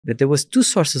that there was two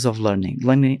sources of learning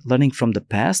from the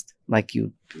past, like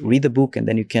you read a book and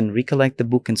then you can recollect the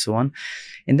book and so on,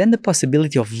 and then the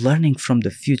possibility of learning from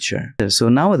the future. So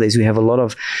nowadays we have a lot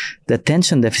of the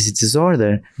attention deficit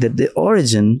disorder that the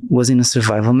origin was in a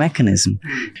survival mechanism,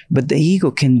 but the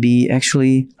ego can be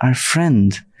actually our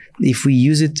friend if we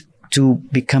use it to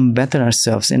become better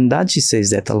ourselves. And Daji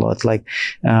says that a lot, like,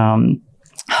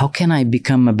 how can I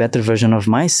become a better version of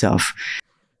myself?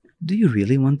 Do you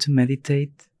really want to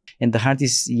meditate? And the heart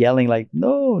is yelling like,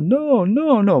 no, no,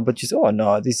 no, no. But you say, oh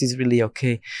no, this is really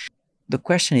okay. The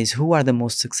question is, who are the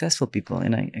most successful people?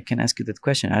 And I can ask you that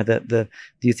question. Are do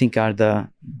you think are the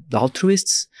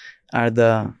altruists? Are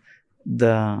the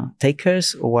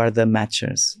takers, or are the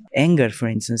matchers? Anger, for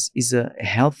instance, is a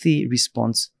healthy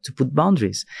response to put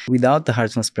boundaries. Without the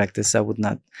heartfulness practice, I would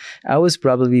not. I was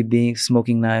probably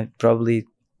smoking now, probably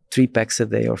 3 packs a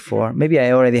day or 4. Maybe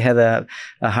I already had a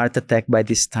heart attack by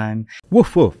this time.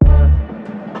 Woof woof.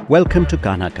 Welcome to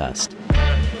KANHACAST.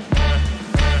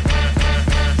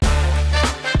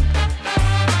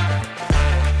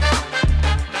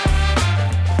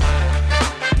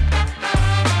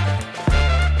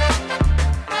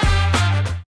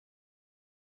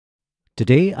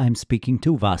 Today I'm speaking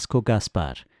to Vasco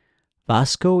Gaspar.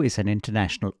 Vasco is an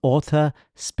international author,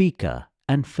 speaker,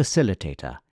 and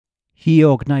facilitator. He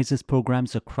organizes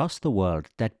programs across the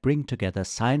world that bring together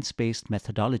science-based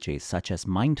methodologies such as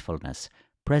mindfulness,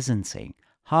 presencing,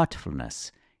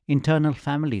 heartfulness, internal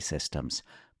family systems,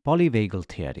 polyvagal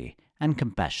theory, and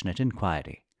compassionate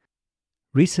inquiry.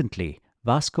 Recently,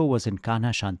 Vasco was in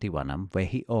Kanha Shanti Vanam, where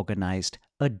he organized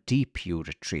a Deep You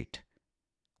retreat.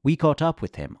 We caught up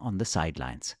with him on the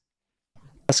sidelines.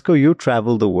 Vasco, you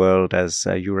travel the world as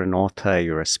you're an author,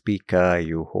 you're a speaker,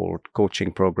 you hold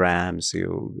coaching programs,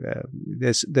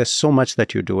 there's so much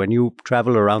that you do, and you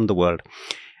travel around the world.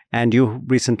 And you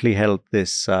recently held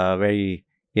this very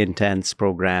intense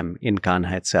program in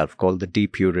Kanha itself called the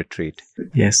Deep You Retreat.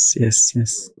 Yes, yes,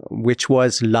 yes. Which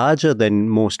was larger than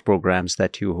most programs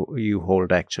that you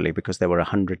hold, actually, because there were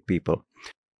 100 people.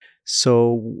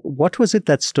 So what was it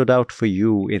that stood out for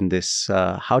you in this?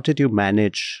 How did you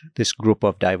manage this group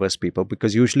of diverse people?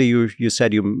 Because usually you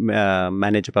said you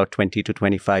manage about 20 to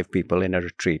 25 people in a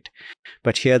retreat,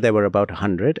 but here there were about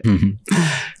 100. Mm-hmm.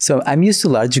 So I'm used to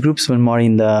large groups, but more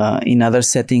in other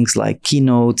settings like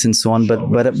keynotes and so on.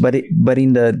 But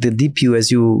in the Deep You, as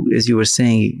you were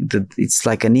saying, it's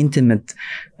like an intimate,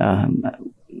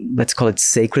 let's call it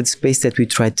sacred space that we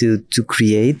try to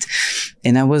create.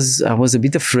 And I was a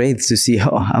bit afraid to see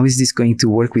how is this going to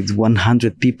work with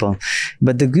 100 people.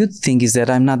 But the good thing is that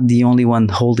I'm not the only one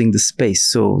holding the space.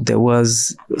 So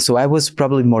I was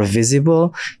probably more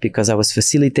visible because I was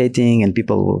facilitating and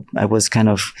I was kind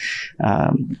of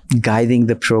guiding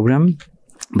the program.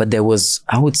 But there was,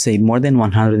 I would say, more than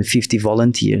 150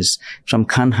 volunteers from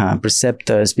Kanha,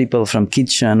 preceptors, people from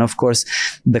kitchen, of course,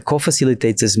 the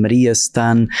co-facilitators, Maria,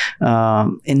 Stan,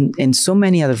 and so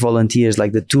many other volunteers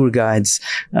like the tour guides.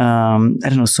 I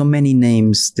don't know, so many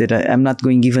names that I'm not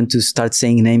going even to start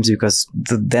saying names because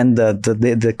then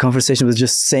the conversation was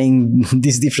just saying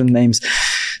these different names.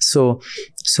 So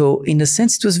in a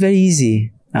sense, it was very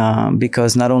easy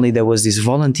because not only there was these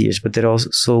volunteers, but there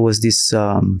also was this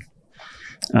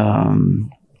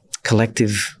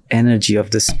collective energy of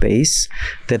the space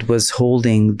that was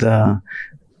holding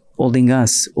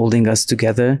us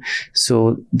together.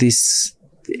 So this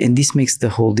makes the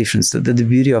whole difference. The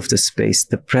beauty of the space,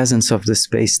 the presence of the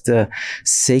space, the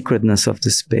sacredness of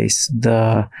the space,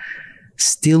 the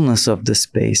stillness of the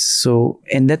space. So,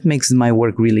 and that makes my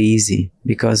work really easy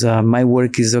because my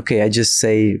work is okay. I just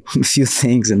say a few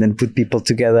things and then put people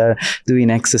together doing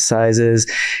exercises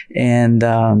and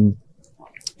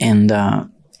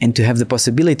to have the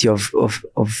possibility of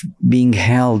being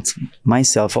held,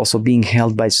 myself also being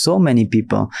held by so many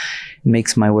people,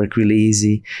 makes my work really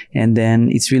easy. And then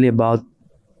it's really about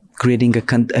creating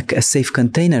a safe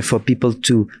container for people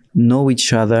to know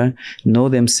each other, know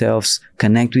themselves,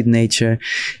 connect with nature.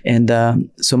 And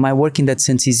so my work in that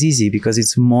sense is easy because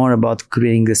it's more about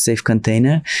creating a safe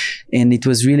container. And it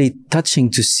was really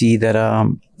touching to see that,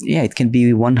 it can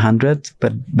be 100,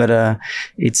 but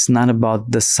it's not about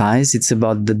the size, it's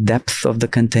about the depth of the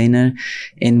container.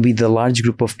 And with a large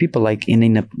group of people, like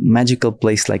in a magical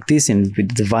place like this, and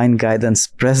with divine guidance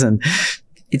present,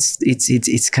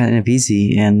 it's kind of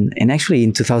easy. And actually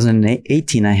in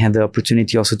 2018, I had the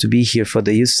opportunity also to be here for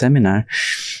the youth seminar.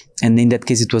 And in that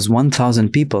case, it was 1,000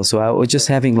 people. So I was just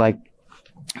having like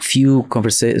few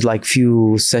conversations, like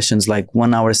few sessions, like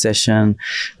 1 hour session,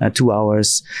 2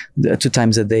 hours, 2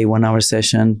 times a day, 1 hour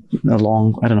session,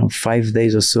 along, I don't know, 5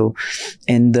 days or so.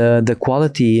 And the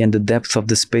quality and the depth of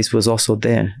the space was also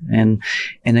there. And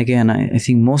again, I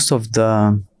think most of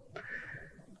the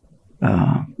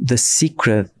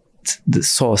secret, the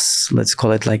sauce, let's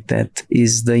call it like that,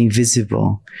 is the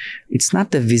invisible. It's not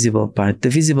the visible part. The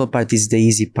visible part is the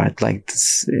easy part, like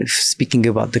speaking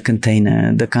about the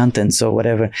container, the contents or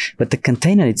whatever. But the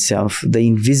container itself, the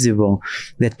invisible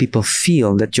that people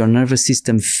feel, that your nervous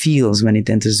system feels when it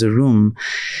enters the room,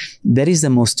 that is the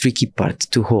most tricky part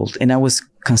to hold. And I was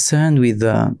concerned with,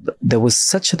 there was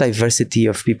such a diversity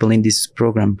of people in this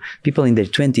program, people in their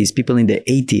 20s, people in their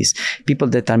 80s, people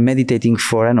that are meditating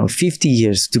for, I don't know, 50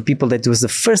 years, to people that was the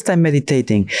first time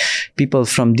meditating, people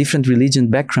from different religion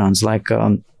backgrounds, like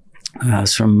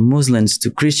from Muslims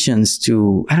to Christians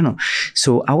to, I don't know.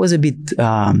 So I was a bit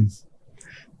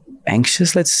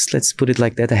anxious, let's put it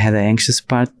like that. I had an anxious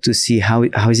part to see how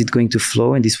is it going to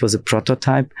flow, and this was a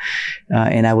prototype,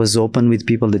 and I was open with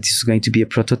people that this was going to be a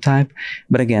prototype.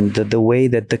 But again, the way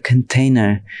that the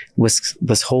container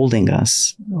was holding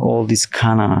us, all this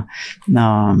Kanha,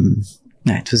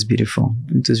 yeah, it was beautiful.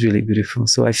 It was really beautiful.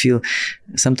 So I feel,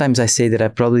 sometimes I say that I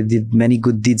probably did many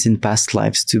good deeds in past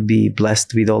lives to be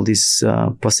blessed with all these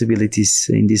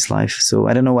possibilities in this life. So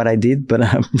I don't know what I did, but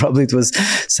probably it was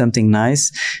something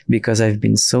nice, because I've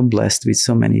been so blessed with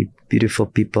so many beautiful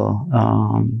people.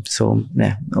 So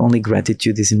yeah, only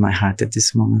gratitude is in my heart at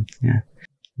this moment. Yeah.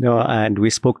 No, and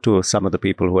we spoke to some of the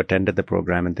people who attended the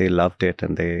program, and they loved it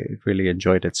and they really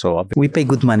enjoyed it. So we pay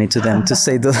good money to them to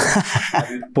say that. Have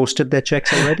you posted their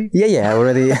checks already? Yeah,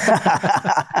 already.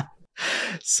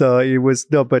 So it was,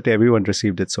 no, but everyone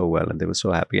received it so well and they were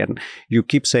so happy. And you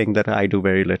keep saying that I do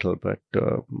very little, but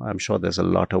I'm sure there's a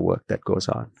lot of work that goes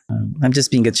on. I'm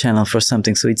just being a channel for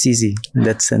something, so it's easy in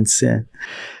that sense, yeah.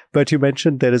 But you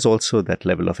mentioned there is also that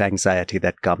level of anxiety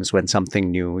that comes when something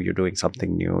new, you're doing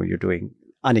something new, you're doing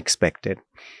unexpected.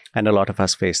 And a lot of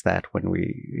us face that when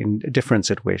in different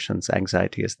situations,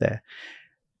 anxiety is there.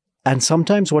 And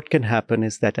sometimes what can happen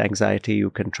is that anxiety you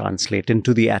can translate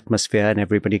into the atmosphere and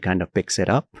everybody kind of picks it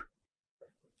up.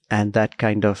 And that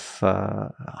kind of,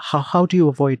 how do you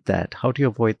avoid that? How do you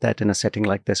avoid that in a setting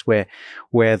like this where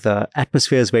the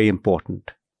atmosphere is very important?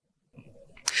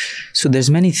 So there's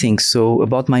many things. So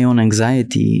about my own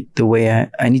anxiety, the way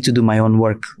I need to do my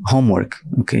own homework.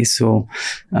 Okay. So,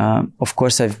 of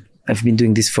course I've been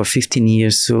doing this for 15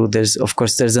 years. So there's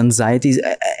anxieties.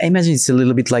 I imagine it's a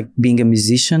little bit like being a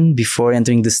musician before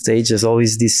entering the stage. There's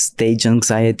always this stage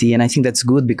anxiety. And I think that's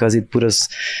good because it puts us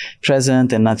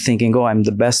present and not thinking, oh, I'm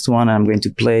the best one, I'm going to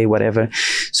play, whatever.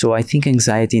 So I think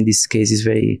anxiety in this case is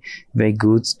very, very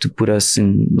good to put us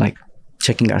in, like,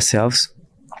 checking ourselves.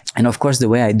 And of course, the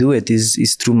way I do it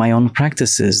is through my own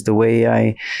practices, the way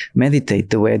I meditate,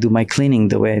 the way I do my cleaning,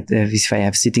 the way if I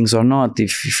have sittings or not,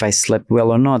 if I slept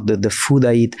well or not, the food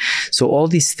I eat. So all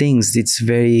these things, it's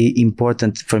very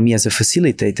important for me as a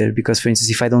facilitator, because, for instance,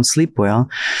 if I don't sleep well,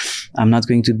 I'm not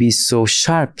going to be so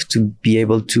sharp to be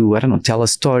able to, I don't know, tell a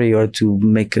story or to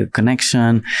make a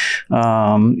connection.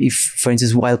 If, for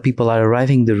instance, while people are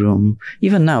arriving in the room,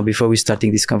 even now, before we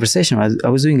starting this conversation, I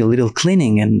was doing a little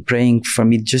cleaning and praying for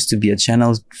me just to be a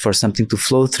channel for something to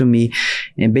flow through me,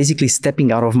 and basically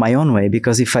stepping out of my own way.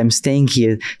 Because if I'm staying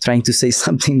here trying to say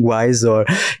something wise or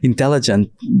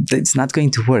intelligent, it's not going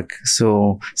to work.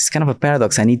 So it's kind of a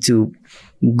paradox. I need to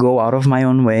go out of my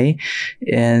own way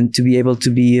and to be able to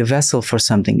be a vessel for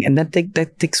something. And that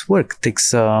takes work,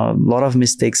 takes a lot of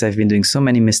mistakes. I've been doing so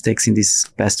many mistakes in these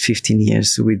past 15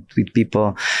 years with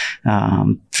people,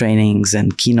 trainings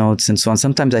and keynotes and so on.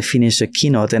 Sometimes I finish a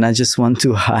keynote and I just want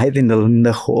to hide in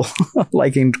the hole,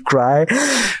 like, and cry.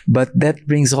 But that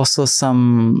brings also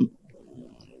some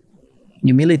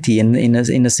humility in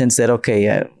a sense that,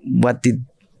 okay, what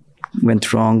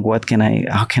went wrong?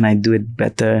 How can I do it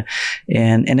better?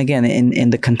 And again, in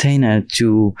the container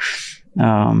to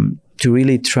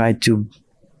really try to,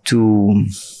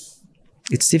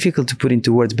 it's difficult to put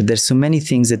into words, but there's so many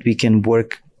things that we can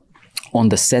work on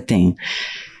the setting.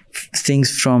 Things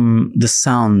from the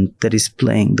sound that is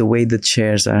playing, the way the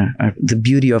chairs are, the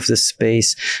beauty of the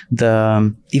space,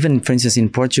 even, for instance, in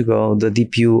Portugal, the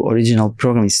DPU original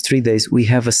program is 3 days. We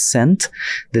have a scent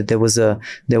that there was a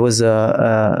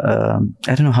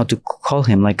I don't know how to call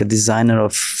him, like a designer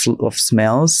of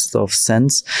smells, of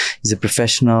scents. He's a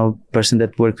professional person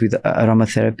that worked with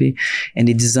aromatherapy, and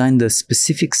he designed a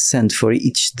specific scent for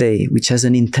each day, which has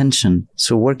an intention.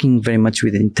 So working very much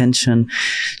with intention.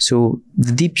 So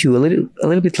the DPU DPU, a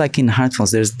little bit like in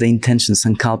Heartfulness, there's the intention,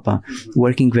 Sankalpa,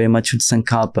 working very much with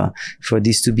Sankalpa for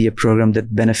this to be a program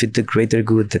that benefit the greater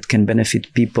good, that can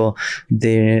benefit people,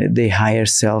 their higher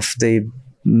self, their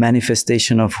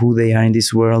manifestation of who they are in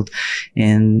this world,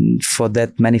 and for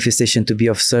that manifestation to be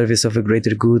of service of a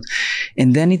greater good.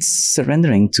 And then it's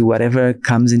surrendering to whatever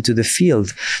comes into the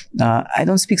field. I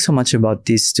don't speak so much about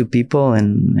this to people,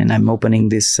 and I'm opening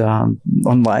this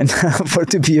online for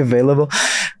it to be available.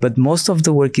 But most of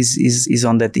the work is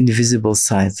on that invisible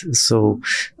side. So,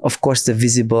 of course, the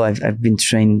visible, I've been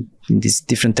trained in these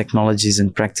different technologies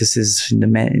and practices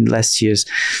in last years.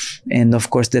 And of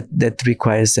course, that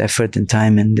requires effort and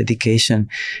time and dedication.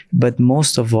 But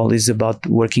most of all is about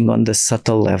working on the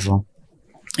subtle level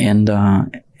and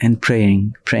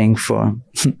praying for,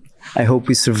 I hope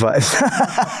we survive.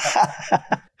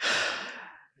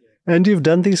 And you've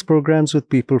done these programs with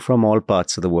people from all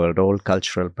parts of the world, all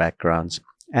cultural backgrounds.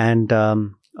 And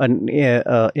an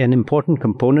important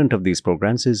component of these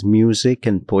programs is music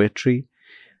and poetry.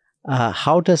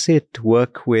 How does it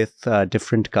work with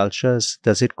different cultures?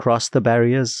 Does it cross the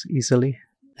barriers easily?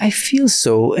 I feel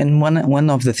so. And one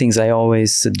of the things I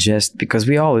always suggest, because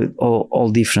we are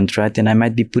all different, right? And I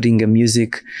might be putting a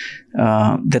music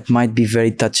that might be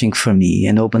very touching for me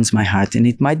and opens my heart. And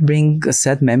it might bring a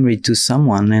sad memory to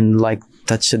someone and like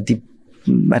touch a deep,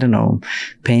 I don't know,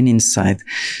 pain inside.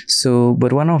 So,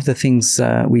 but one of the things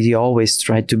we always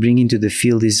try to bring into the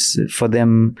field is for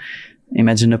them,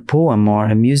 imagine a poem or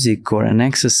a music or an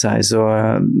exercise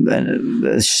or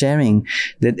a sharing,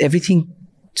 that everything,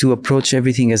 to approach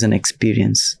everything as an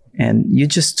experience. And you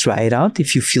just try it out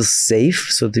if you feel safe.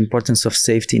 So the importance of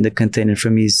safety in the container for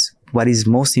me is what is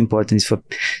most important, is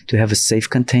to have a safe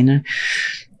container.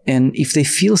 And if they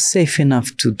feel safe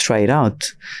enough to try it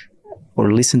out,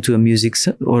 or listen to a music,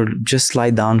 or just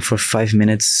lie down for 5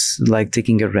 minutes, like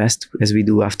taking a rest as we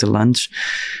do after lunch,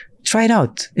 try it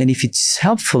out. And if it's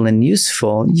helpful and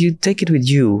useful, you take it with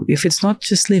you. If it's not,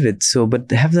 just leave it. So,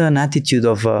 but have an attitude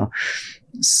of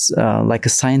like a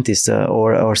scientist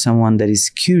or someone that is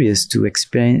curious to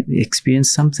experience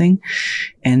something,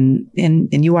 and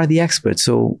you are the expert.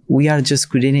 So we are just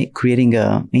creating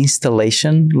a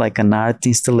installation, like an art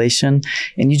installation,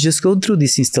 and you just go through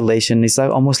this installation. It's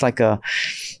almost like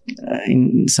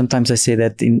sometimes I say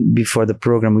that before the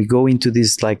program, we go into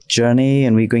this like journey,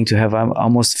 and we're going to have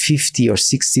almost 50 or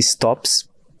 60 stops,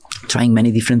 trying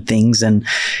many different things, and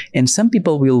some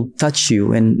people will touch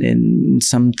you, and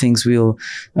some things will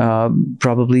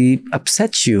probably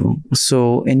upset you.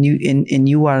 So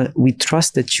we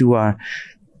trust that you are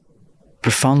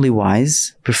profoundly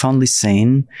wise, profoundly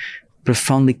sane,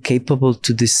 profoundly capable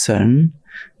to discern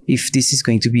if this is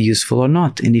going to be useful or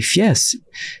not. And if yes,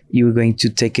 you're going to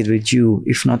take it with you.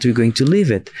 If not, you're going to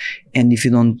leave it. And if you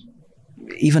don't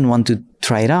even want to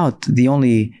try it out, the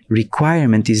only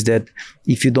requirement is that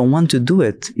if you don't want to do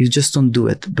it, you just don't do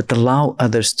it, but allow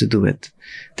others to do it.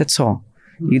 That's all.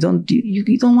 You don't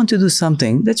want to do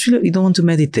something. That's really, you don't want to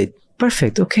meditate.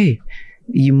 Perfect. Okay.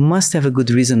 You must have a good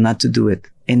reason not to do it.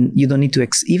 And you don't need to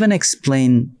even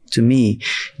explain to me,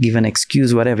 give an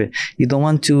excuse, whatever. You don't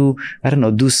want to, I don't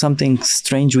know, do something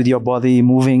strange with your body,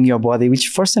 moving your body, which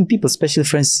for some people, especially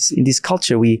for instance in this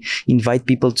culture, we invite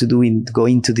people to go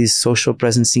into these social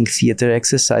presencing theater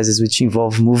exercises, which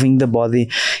involve moving the body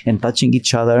and touching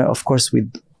each other, of course,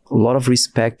 with a lot of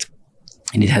respect.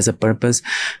 And it has a purpose.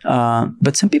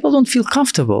 But some people don't feel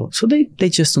comfortable. So they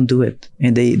just don't do it.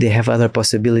 And they have other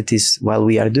possibilities. While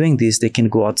we are doing this, they can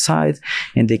go outside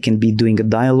and they can be doing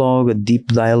a deep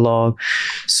dialogue.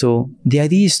 So the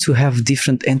idea is to have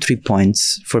different entry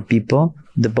points for people: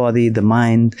 the body, the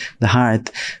mind, the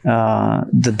heart,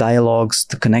 the dialogues,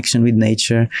 the connection with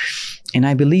nature. And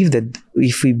I believe that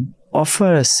if we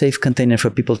offer a safe container for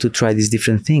people to try these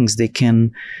different things, they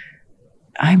can,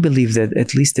 I believe that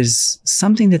at least there's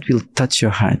something that will touch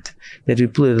your heart, that will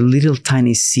put a little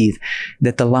tiny seed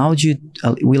that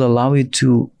will allow you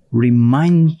to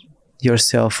remind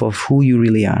yourself of who you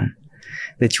really are,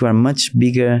 that you are much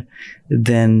bigger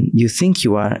than you think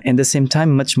you are, and at the same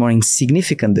time much more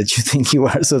insignificant than you think you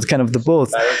are. So it's kind of the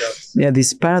both. Paradox. Yeah,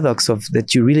 this paradox of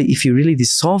that if you really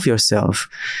dissolve yourself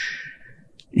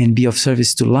and be of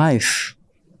service to life,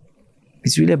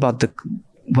 it's really about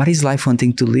what is life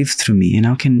wanting to live through me?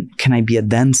 Can I be a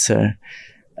dancer?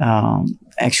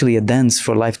 Actually a dance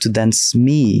for life to dance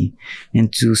me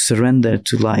and to surrender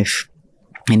to life.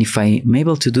 And if I'm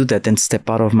able to do that and step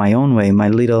out of my own way,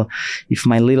 if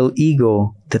my little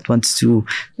ego that wants to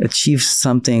achieve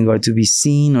something or to be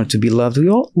seen or to be loved, we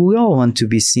all want to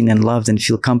be seen and loved and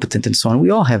feel competent and so on. We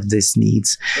all have these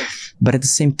needs. But at the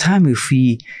same time, if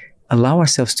we allow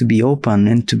ourselves to be open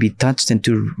and to be touched and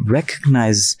to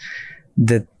recognize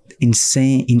that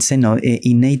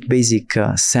innate basic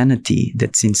sanity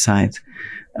that's inside,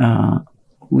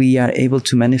 we are able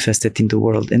to manifest it in the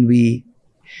world. And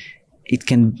it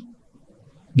can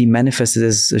be manifested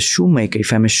as a shoemaker.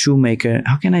 If I'm a shoemaker,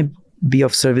 how can I be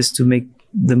of service to make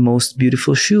the most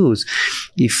beautiful shoes?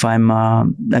 If I'm a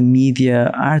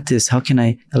media artist, how can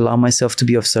I allow myself to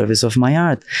be of service of my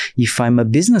art? If I'm a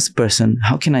business person,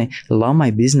 how can I allow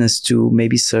my business to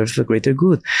maybe serve a greater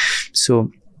good?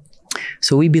 So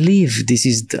we believe, this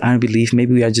is our belief,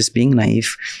 maybe we are just being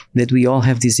naive, that we all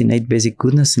have this innate basic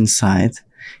goodness inside.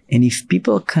 And if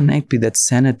people connect with that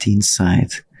sanity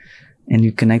inside, and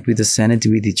you connect with the sanity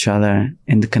with each other,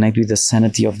 and connect with the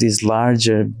sanity of this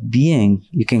larger being,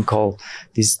 you can call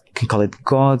it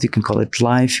God, you can call it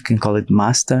life, you can call it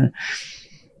master.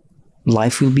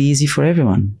 Life will be easy for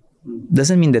everyone.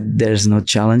 Doesn't mean that there's no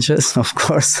challenges, of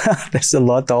course. There's a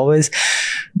lot always.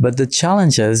 But the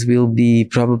challenges will be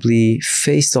probably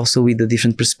faced also with a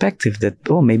different perspective, that,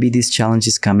 oh, maybe this challenge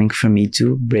is coming for me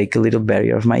to break a little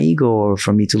barrier of my ego, or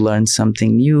for me to learn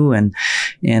something new.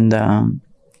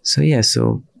 So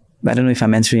I don't know if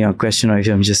I'm answering your question or if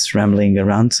I'm just rambling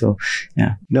around. So,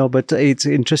 yeah. No, but it's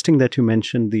interesting that you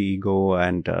mentioned the ego,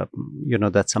 and,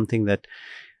 that's something that,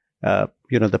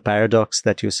 the paradox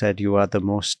that you said, you are the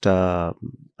most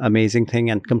amazing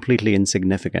thing and completely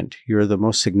insignificant. You're the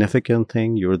most significant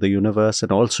thing, you're the universe,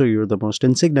 and also you're the most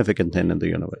insignificant thing in the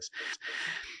universe.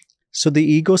 So the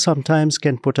ego sometimes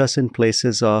can put us in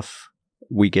places of,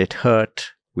 we get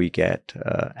hurt, we get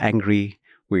angry,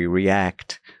 we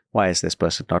react. Why is this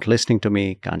person not listening to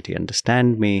me? Can't he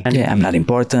understand me? And I'm not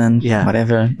important. Yeah,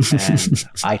 whatever. And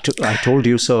I told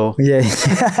you so. Yeah,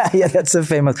 yeah, that's a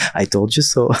famous. I told you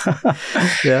so.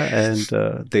 Yeah,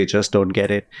 and they just don't get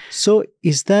it. So,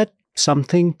 is that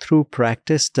something through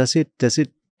practice?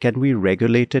 Can we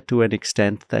regulate it to an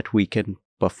extent that we can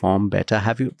perform better?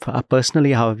 Have you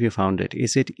personally? How have you found it?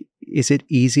 Is it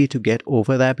easy to get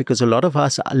over that? Because a lot of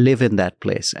us live in that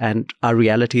place, and our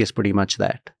reality is pretty much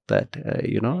that.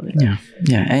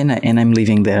 Yeah, and I'm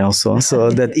living there also.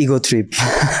 So that ego trip,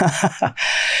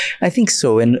 I think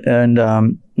so, and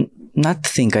not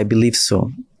think, I believe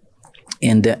so,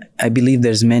 and I believe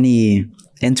there's many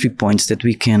entry points that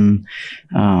we can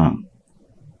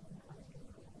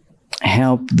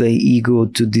help the ego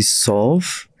to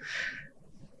dissolve.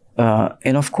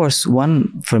 And of course,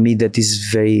 one for me that is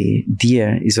very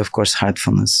dear is, of course,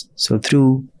 heartfulness. So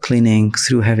through cleaning,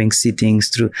 through having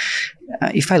sittings,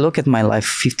 if I look at my life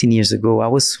 15 years ago, I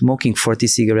was smoking 40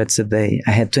 cigarettes a day.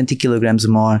 I had 20 kilograms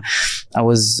more. I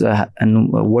was a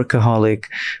workaholic.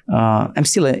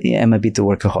 I'm a bit a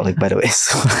workaholic, by the way.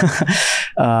 So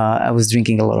I was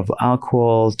drinking a lot of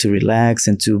alcohol to relax,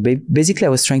 and basically I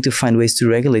was trying to find ways to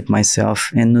regulate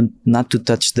myself and not to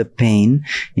touch the pain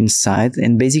inside.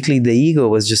 And basically the ego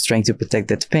was just trying to protect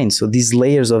that pain. So these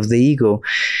layers of the ego,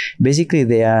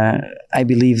 basically I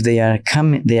believe they are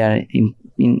in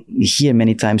here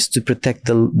many times to protect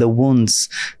the wounds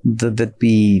that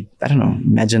we, I don't know,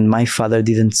 imagine my father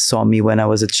didn't saw me when I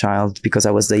was a child because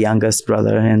I was the youngest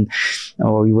brother,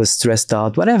 or he was stressed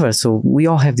out, whatever. So we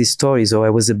all have these stories, or I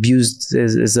was abused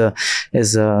as a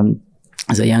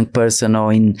young person,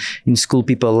 or in school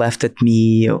people laughed at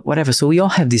me, or whatever. So we all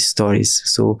have these stories.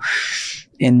 So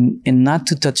and not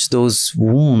to touch those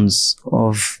wounds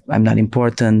of I'm not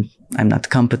important, I'm not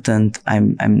competent,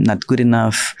 I'm not good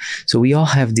enough. So we all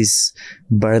have these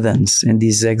burdens and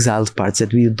these exiled parts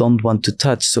that we don't want to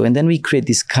touch. So, and then we create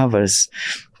these covers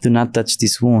to not touch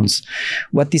these wounds.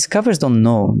 What these covers don't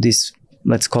know, these,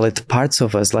 let's call it parts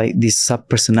of us, like these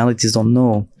sub-personalities don't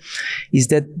know, is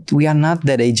that we are not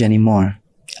that age anymore.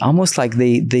 Almost like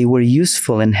they were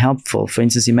useful and helpful. For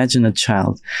instance, imagine a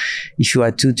child. If you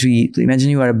are 2, 3, imagine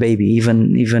you are a baby,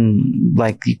 even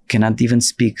like you cannot even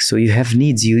speak. So you have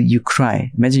needs, you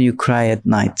cry. Imagine you cry at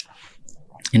night.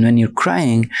 And when you're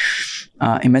crying,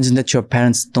 imagine that your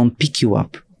parents don't pick you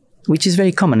up, which is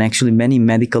very common. Actually, many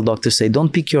medical doctors say,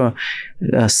 don't pick your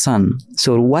son.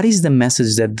 So what is the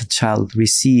message that the child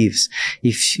receives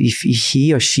if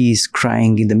he or she is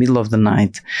crying in the middle of the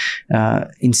night,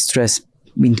 in stress,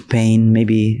 in pain,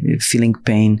 maybe feeling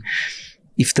pain?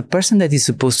 If the person that is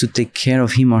supposed to take care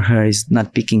of him or her is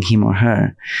not picking him or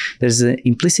her, there's an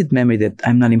implicit memory that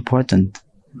I'm not important.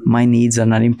 My needs are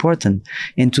not important.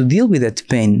 And to deal with that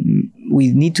pain,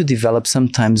 we need to develop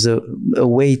sometimes a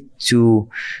way to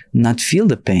not feel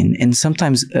the pain. And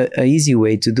sometimes a easy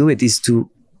way to do it is to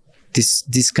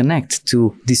disconnect,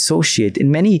 to dissociate.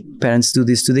 And many parents do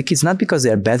this to the kids, not because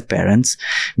they're bad parents.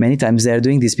 Many times they're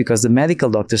doing this because the medical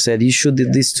doctor said you should do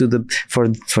this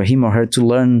for him or her to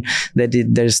learn that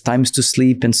there's times to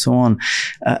sleep and so on.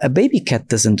 A baby cat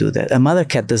doesn't do that. A mother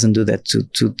cat doesn't do that to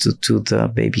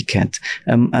the baby cat.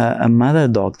 A mother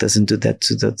dog doesn't do that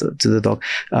to the dog.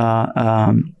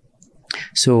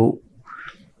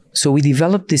 So we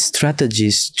developed these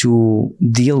strategies to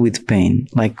deal with pain,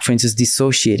 like, for instance,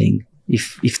 dissociating.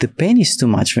 If the pain is too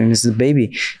much, for instance,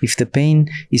 if the pain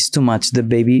is too much, the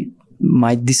baby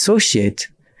might dissociate.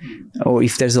 Or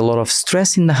if there's a lot of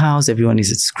stress in the house, everyone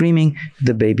is screaming,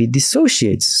 the baby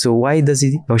dissociates. So why does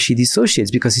he or she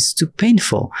dissociates? Because it's too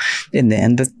painful. And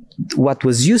then what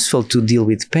was useful to deal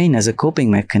with pain as a coping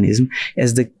mechanism,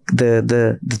 as the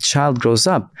child grows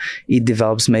up, it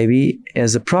develops maybe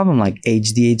as a problem like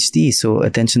ADHD, so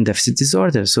attention deficit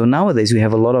disorder. So nowadays we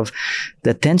have a lot of the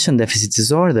attention deficit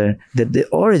disorder that the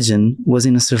origin was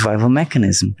in a survival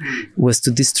mechanism, was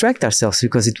to distract ourselves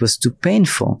because it was too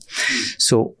painful.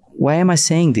 So why am I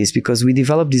saying this? Because we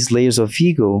develop these layers of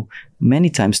ego many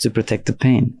times to protect the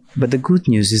pain. But the good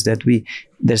news is that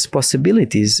there's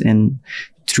possibilities, and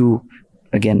through,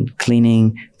 again,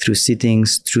 cleaning, through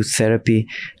sittings, through therapy.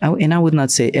 And I would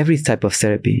not say every type of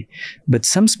therapy, but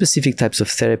some specific types of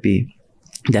therapy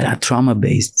that are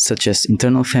trauma-based, such as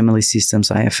internal family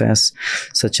systems, IFS,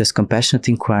 such as compassionate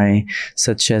inquiry,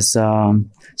 such as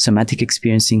somatic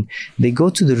experiencing. They go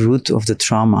to the root of the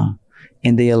trauma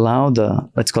and they allow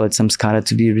let's call it samskara,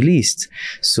 to be released.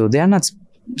 So they are not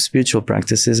spiritual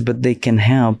practices, but they can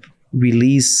help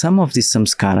release some of these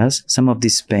samskaras, some of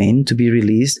this pain to be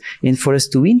released, and for us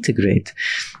to integrate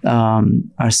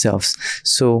ourselves.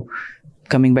 So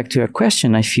coming back to your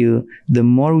question, I feel the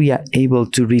more we are able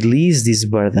to release these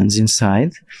burdens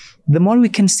inside, the more we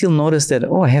can still notice that,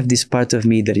 oh, I have this part of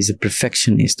me that is a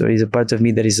perfectionist, or is a part of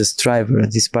me that is a striver, or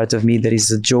this part of me that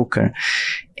is a joker.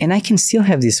 And I can still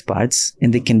have these parts,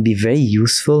 and they can be very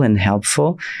useful and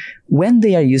helpful when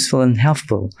they are useful and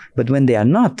helpful. But when they are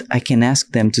not, I can ask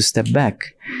them to step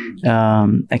back.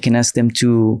 I can ask them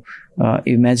to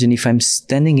imagine if I'm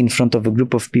standing in front of a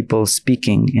group of people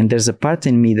speaking, and there's a part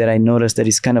in me that I notice that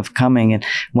is kind of coming and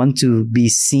want to be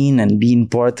seen and be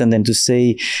important and to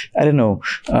say, I don't know,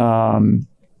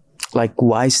 like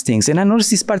wise things. And I notice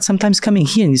this part sometimes coming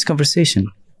here in this conversation.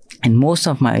 And most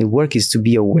of my work is to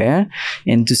be aware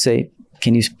and to say,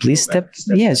 can you please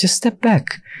just step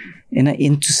back.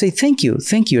 And to say, thank you.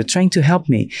 You're trying to help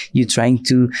me. You're trying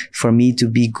for me to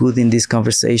be good in this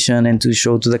conversation and to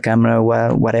show to the camera,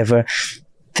 whatever.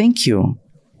 Thank you.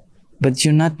 But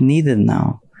you're not needed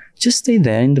now. Just stay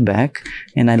there in the back.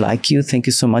 And I like you. Thank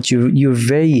you so much. You're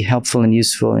very helpful and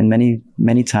useful in many,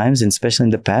 many times, and especially in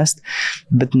the past.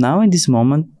 But now in this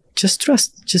moment, just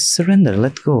trust, just surrender,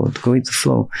 let go with the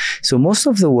flow. So most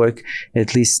of the work,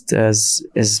 at least as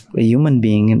a human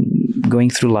being going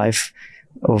through life,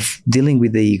 of dealing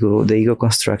with the ego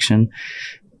construction.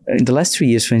 In the last 3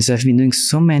 years, for instance, I've been doing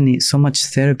so much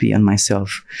therapy on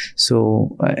myself.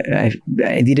 So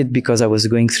I did it because I was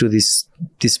going through this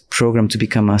program to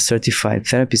become a certified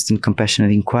therapist in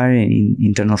compassionate inquiry in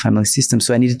internal family systems.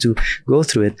 So I needed to go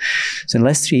through it. So in the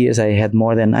last 3 years, I had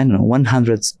more than,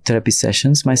 100 therapy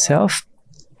sessions myself.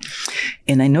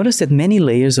 And I noticed that many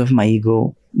layers of my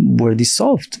ego were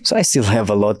dissolved. So I still have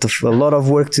a lot of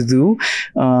work to do,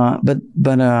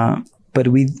 but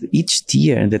with each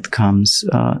tear that comes,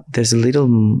 there's a little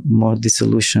more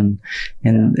dissolution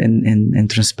and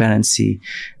transparency,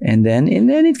 and then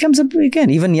it comes up again.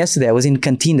 Even yesterday, I was in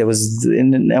canteen. I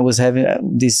was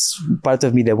having this part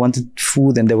of me that wanted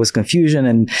food, and there was confusion,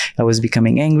 and I was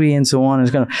becoming angry, and so on. I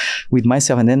was kind of with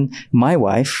myself, and then my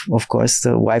wife, of course,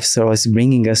 the wife was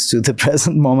bringing us to the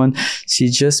present moment. She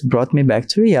just brought me back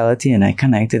to reality, and I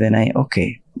connected, and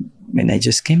I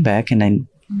just came back, and I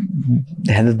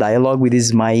had a dialogue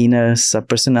with my inner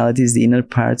sub-personalities, the inner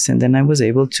parts, and then I was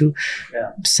able to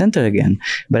center again.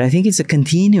 But I think it's a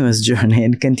continuous journey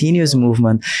and continuous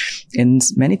movement, and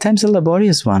many times a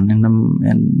laborious one and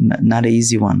not an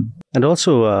easy one. And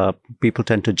also, people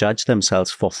tend to judge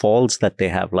themselves for faults that they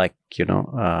have, like,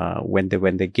 when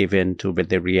they give in to, when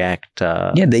they react.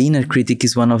 The inner critic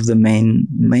is one of the main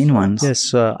ones.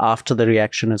 Yes, after the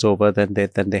reaction is over, then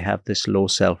they have this low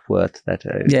self-worth that.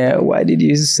 Why did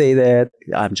you always say that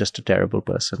I'm just a terrible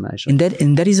person. And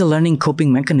that is a learning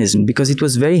coping mechanism, because it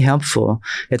was very helpful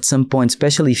at some point,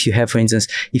 especially if you have, for instance,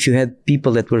 if you had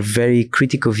people that were very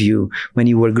critical of you when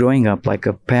you were growing up, like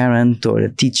a parent or a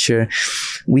teacher.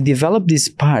 We develop these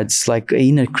parts, like an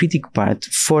inner critic part,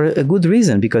 for a good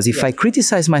reason, because if I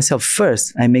criticize myself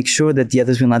first, I make sure that the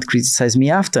others will not criticize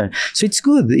me after. So it's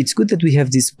good. It's good that we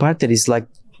have this part that is like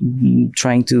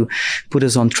trying to put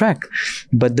us on track.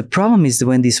 But the problem is that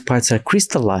when these parts are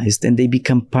crystallized and they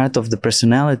become part of the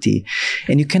personality,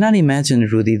 and you cannot imagine,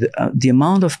 Rudy, the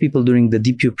amount of people during the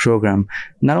DPU program,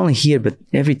 not only here, but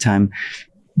every time,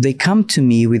 they come to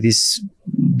me with this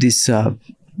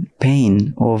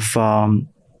pain of,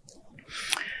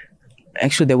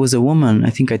 actually, there was a woman,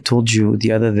 I think I told you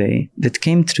the other day, that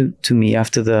came to me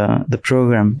after the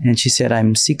program, and she said,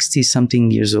 I'm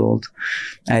 60-something years old.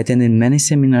 I attended many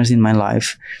seminars in my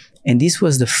life, and this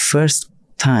was the first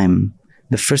time,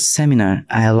 the first seminar,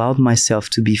 I allowed myself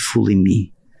to be fully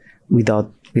me,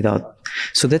 without.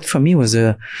 So that for me was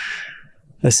a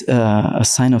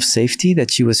sign of safety, that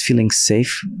she was feeling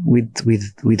safe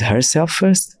with herself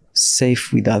first,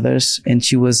 safe with others, and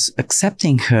she was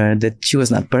accepting that she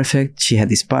was not perfect. She had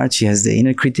this part. She has the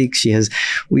inner critic.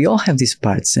 We all have these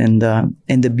parts, and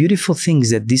the beautiful thing is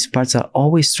that these parts are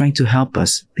always trying to help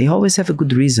us. They always have a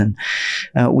good reason.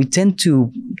 We tend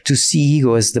to see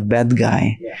ego as the bad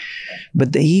guy,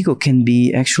 but the ego can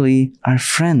be actually our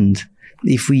friend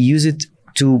if we use it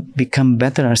to become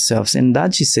better ourselves. And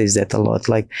Daji says that a lot,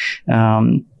 like,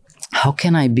 how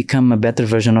can I become a better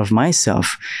version of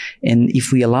myself? And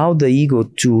if we allow the ego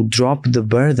to drop the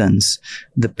burdens,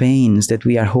 the pains that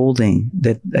we are holding,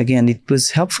 that again, it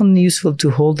was helpful and useful to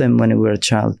hold them when we were a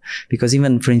child. Because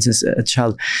even, for instance, a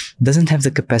child doesn't have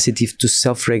the capacity to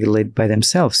self-regulate by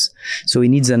themselves. So he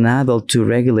needs an adult to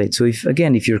regulate. So if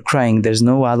you're crying, there's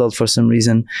no adult for some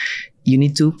reason, you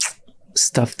need to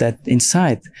stuff that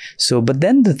inside. So, but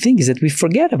then the thing is that we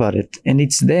forget about it, and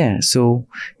it's there.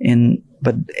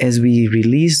 But as we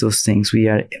release those things, we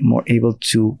are more able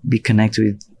to be connected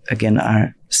with, again,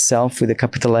 our self with a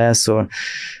capital S, or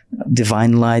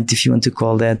divine light, if you want to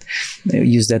call that,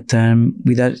 use that term,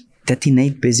 with that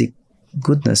innate basic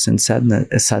goodness and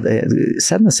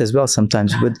sadness as well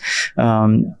sometimes,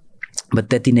 but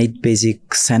that innate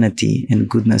basic sanity and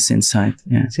goodness inside.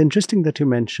 Yeah. It's interesting that you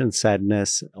mentioned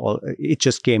sadness. It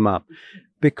just came up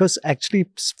because actually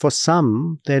for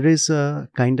some, there is a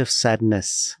kind of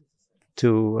sadness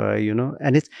to,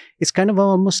 and it's kind of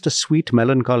almost a sweet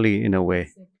melancholy in a way.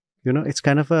 It's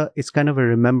kind of a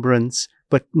remembrance,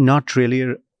 but not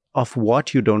really of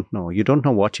what you don't know. You don't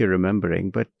know what you're remembering,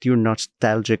 but you're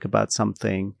nostalgic about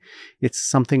something. It's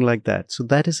something like that. So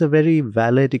that is a very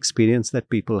valid experience that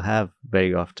people have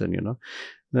very often,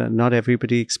 Not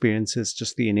everybody experiences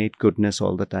just the innate goodness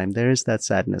all the time. There is that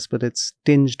sadness, but it's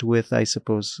tinged with, I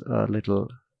suppose, a little,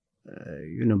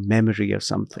 memory of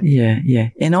something. Yeah.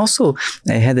 And also,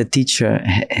 I had a teacher,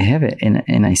 I have it,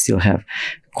 and I still have,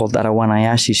 called Arawana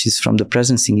Ayashi. She's from the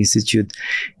Presencing Institute.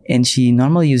 And she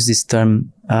normally used this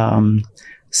term,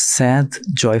 sad,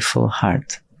 joyful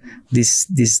heart.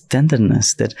 This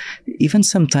tenderness that even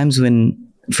sometimes when,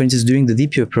 for instance, during the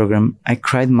DPO program, I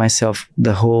cried myself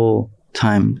the whole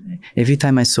time. Every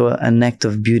time I saw an act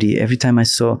of beauty, every time I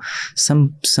saw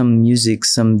some music,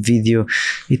 some video,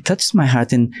 it touched my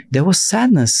heart, and there was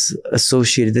sadness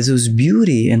associated. There was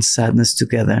beauty and sadness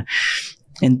together.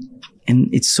 And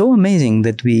it's so amazing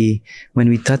that when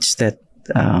we touch that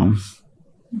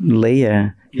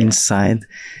layer inside,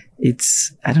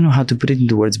 I don't know how to put it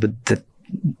into words, but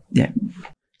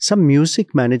some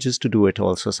music manages to do it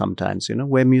also sometimes,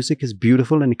 where music is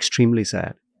beautiful and extremely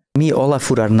sad. Me,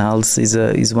 Olafur Arnalds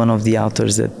is one of the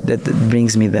authors that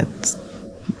brings me that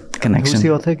connection. Who's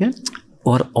the author again?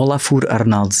 Or Olafur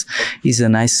Arnalds is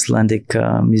an Icelandic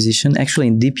musician. Actually,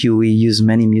 in DPU, we use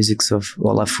many musics of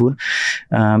Olafur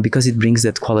because it brings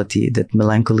that quality, that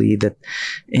melancholy,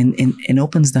 and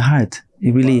opens the heart.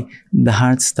 It really, the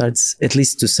heart starts, at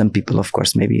least to some people, of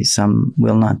course, maybe some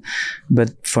will not.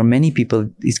 But for many people,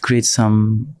 it creates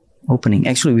some opening.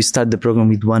 Actually, we start the program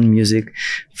with one music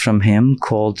from him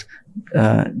called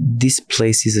This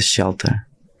Place is a Shelter.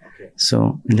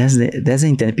 So that's the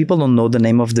intent. People don't know the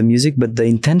name of the music, but the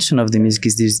intention of the music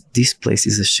is this place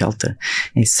is a shelter.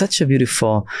 And it's such a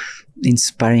beautiful,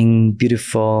 inspiring,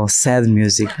 beautiful, sad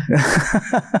music.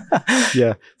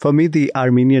 Yeah. For me, the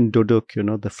Armenian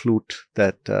duduk, the flute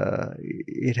that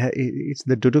it's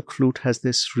the duduk flute has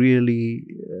this really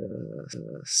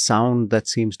sound that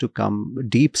seems to come,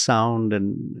 deep sound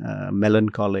and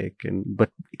melancholic, but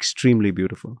extremely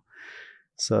beautiful.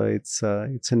 So it's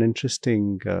an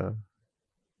interesting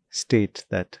state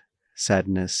that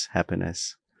sadness,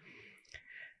 happiness.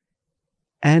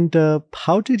 And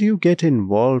how did you get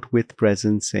involved with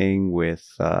presencing, with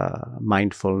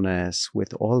mindfulness,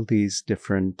 with all these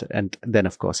different, and then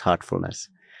of course heartfulness?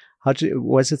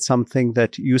 Was it something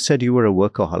that you said you were a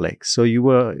workaholic? So you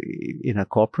were in a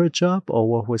corporate job, or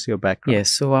what was your background?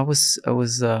 Yes, so I was.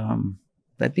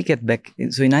 Let me get back.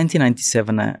 So in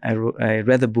 1997, I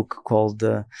read a book called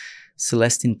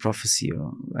Celestine Prophecy,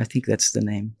 or I think that's the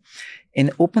name, and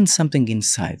it opened something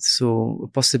inside. So a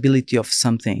possibility of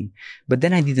something. But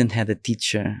then I didn't have a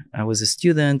teacher. I was a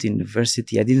student in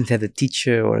university. I didn't have a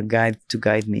teacher or a guide to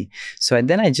guide me. So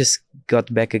then I just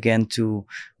got back again to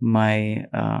my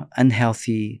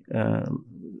unhealthy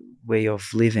way of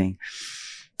living.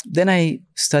 Then I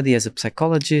studied as a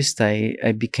psychologist.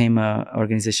 I became an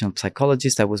organizational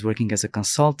psychologist. I was working as a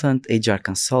consultant, HR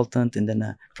consultant, and then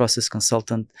a process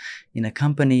consultant in a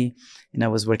company. And I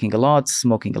was working a lot,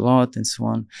 smoking a lot, and so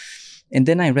on. And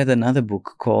then I read another book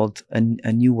called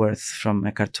A New Earth from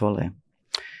Eckhart Tolle.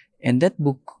 And that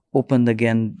book opened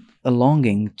again a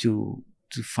longing to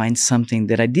find something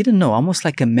that I didn't know, almost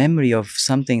like a memory of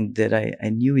something that I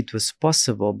knew it was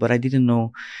possible, but I didn't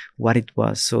know what it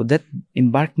was. So that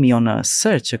embarked me on a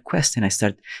search, a quest, and I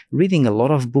started reading a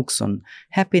lot of books on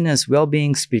happiness,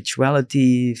 well-being,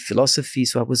 spirituality, philosophy.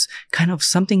 So I was kind of,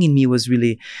 something in me was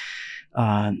really,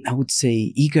 I would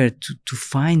say, eager to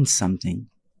find something.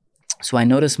 So I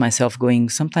noticed myself going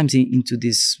sometimes into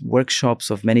these workshops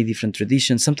of many different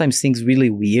traditions, sometimes things really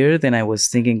weird. And I was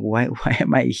thinking, why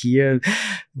am I here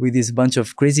with this bunch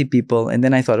of crazy people? And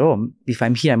then I thought, oh, if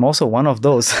I'm here, I'm also one of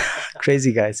those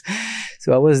crazy guys.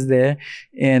 So I was there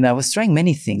and I was trying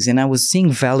many things and I was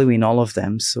seeing value in all of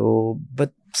them. So,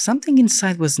 but something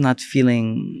inside was not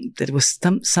feeling, that was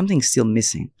something still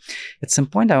missing. At some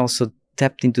point, I also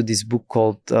tapped into this book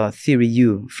called Theory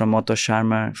U from Otto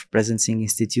Scharmer, Presencing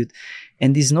Institute,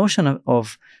 and this notion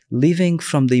of living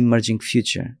from the emerging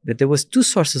future, that there was two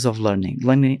sources of learning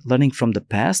from the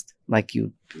past, like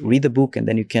you read a book and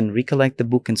then you can recollect the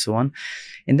book and so on,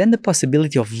 and then the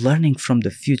possibility of learning from the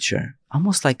future,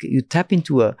 almost like you tap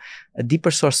into a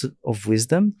deeper source of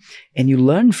wisdom and you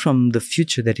learn from the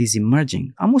future that is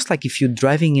emerging. Almost like if you're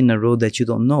driving in a road that you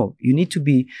don't know, you need to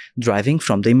be driving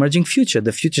from the emerging future.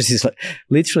 The future is like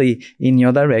literally in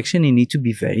your direction. You need to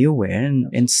be very aware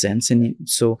and sense. And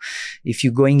so if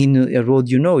you're going in a road,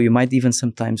 you might even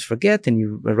sometimes forget, and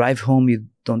you arrive home, you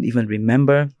don't even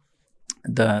remember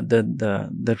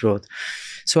the road.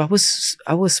 So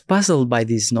I was puzzled by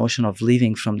this notion of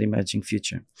living from the emerging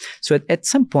future. So at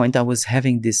some point I was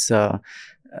having this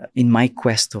in my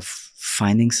quest of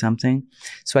finding something.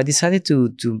 So I decided to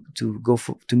go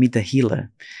to meet a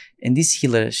healer. And this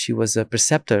healer, she was a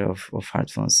preceptor of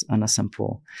Heartfulness, Anna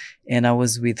Sampo. And I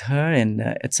was with her, and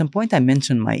at some point I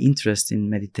mentioned my interest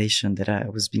in meditation, that I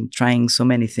was been trying so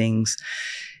many things.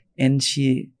 And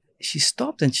she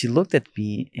stopped and she looked at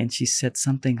me and she said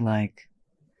something like,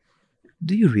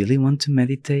 "Do you really want to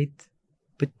meditate?"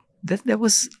 But that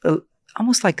was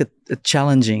almost like a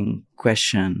challenging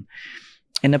question.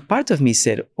 And a part of me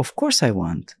said, "Of course I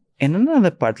want." And another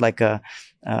part, like a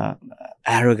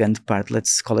arrogant part,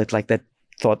 let's call it like that,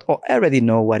 thought, "Oh, I already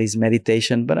know what is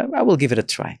meditation, but I will give it a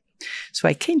try." So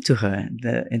I came to her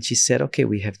and she said, "Okay,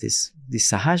 we have this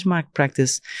Sahaj Mark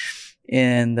practice."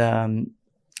 And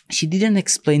she didn't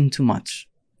explain too much.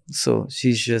 So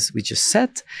we just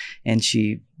sat and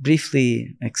she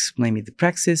briefly explained me the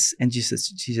practice. And she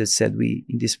just said,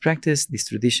 in this practice, this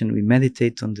tradition, we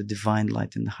meditate on the divine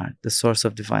light in the heart, the source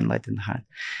of divine light in the heart.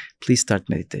 Please start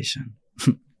meditation.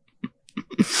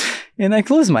 And I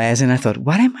closed my eyes and I thought,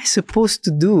 what am I supposed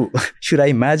to do? Should I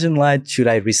imagine light? Should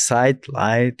I recite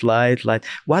light, light, light?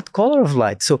 What color of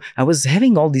light? So I was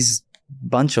having all these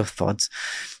bunch of thoughts.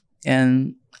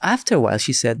 And after a while,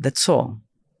 she said, "That's all."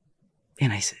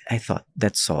 And I thought,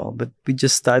 that's all. But we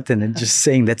just started and just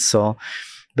saying that's all.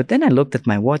 But then I looked at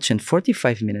my watch and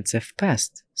 45 minutes have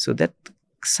passed. So that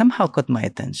somehow caught my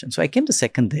attention. So I came the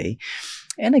second day.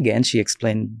 And again, she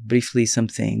explained briefly some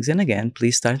things. And again,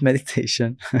 please start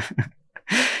meditation.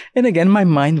 And again, my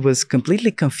mind was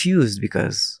completely confused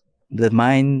because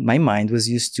my mind was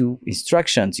used to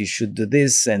instructions. You should do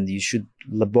this and you should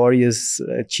laborious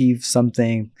achieve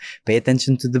something, pay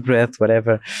attention to the breath,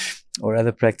 whatever, or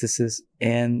other practices.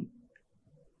 And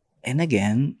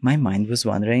again, my mind was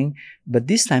wandering. But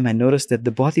this time I noticed that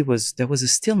there was a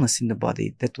stillness in the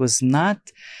body that was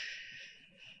not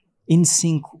in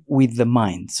sync with the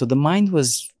mind. So the mind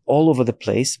was all over the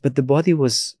place, but the body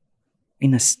was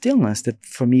in a stillness that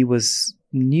for me was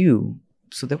new.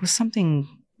 So there was something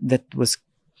that was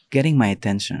getting my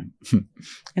attention.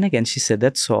 And again, she said,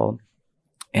 "That's all."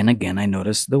 And again, I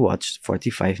noticed the watch,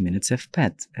 45 minutes have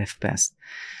passed.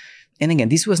 And again,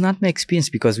 this was not my experience,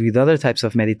 because with other types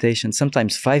of meditation,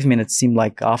 sometimes 5 minutes seemed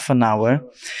like half an hour.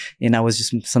 And I was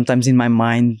just sometimes in my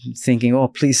mind thinking, oh,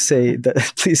 please say that,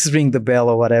 please ring the bell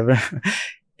or whatever.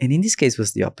 And in this case, it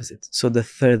was the opposite. So the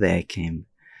third day I came.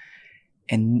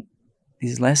 And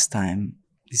this last time,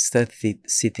 this third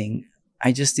sitting,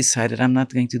 I just decided I'm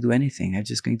not going to do anything. I'm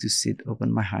just going to sit,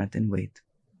 open my heart and wait.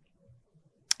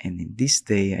 And in this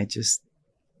day, I just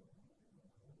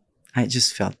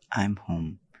felt I'm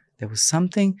home. There was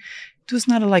something, it was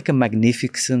not like a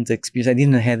magnificent experience. I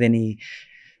didn't have any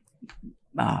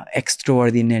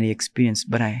extraordinary experience,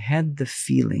 but I had the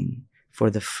feeling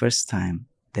for the first time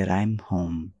that I'm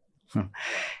home.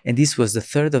 And this was the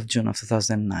 3rd of June of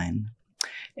 2009.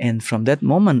 And from that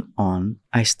moment on,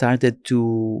 I started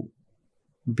to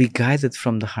be guided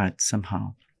from the heart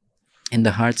somehow. And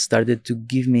the heart started to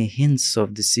give me hints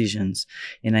of decisions.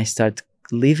 And I started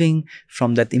living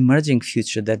from that emerging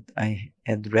future that I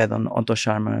had read on Otto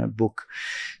Scharmer book.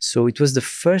 So it was the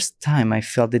first time I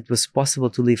felt it was possible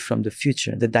to live from the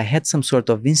future, that I had some sort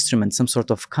of instrument, some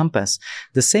sort of compass.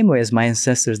 The same way as my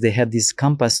ancestors, they had this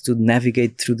compass to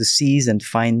navigate through the seas and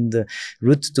find the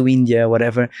route to India,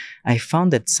 whatever. I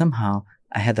found that somehow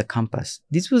I had a compass.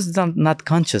 This was not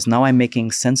conscious. Now I'm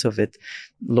making sense of it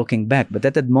looking back. But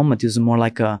at that moment, it was more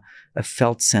like a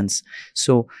felt sense.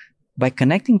 So by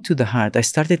connecting to the heart, I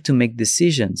started to make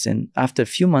decisions. And after a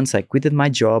few months, I quitted my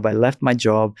job. I left my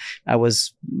job. I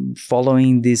was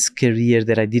following this career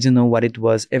that I didn't know what it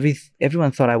was.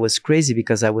 Everyone thought I was crazy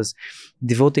because I was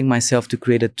devoting myself to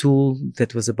create a tool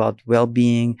that was about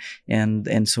well-being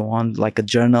and so on, like a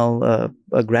journal,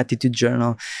 a gratitude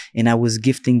journal. And I was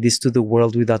gifting this to the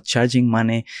world without charging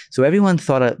money. So everyone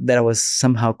thought that I was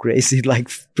somehow crazy, like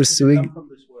pursuing.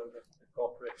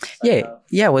 It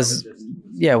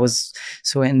was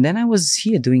so. And then I was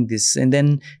here doing this, and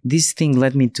then this thing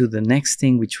led me to the next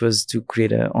thing, which was to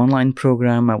create an online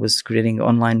program. I was creating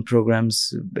online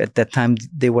programs. At that time,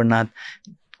 they were not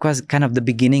quite kind of the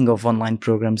beginning of online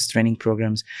programs, training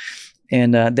programs.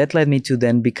 And that led me to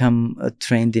then become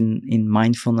trained in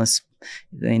mindfulness,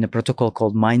 in a protocol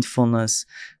called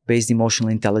mindfulness-based emotional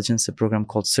intelligence, a program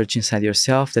called Search Inside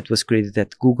Yourself that was created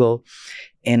at Google.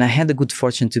 And I had the good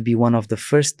fortune to be one of the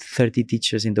first 30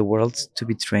 teachers in the world to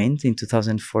be trained in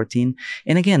 2014.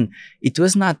 And again, it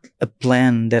was not a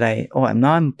plan that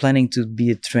I'm planning to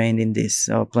be trained in this.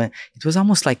 It was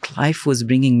almost like life was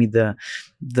bringing me the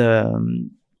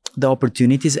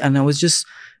opportunities, and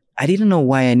I didn't know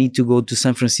why I need to go to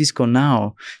San Francisco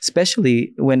now,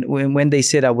 especially when they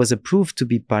said I was approved to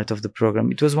be part of the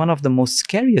program. It was one of the most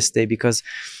scariest days because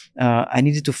I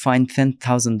needed to find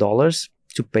 $10,000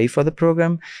 to pay for the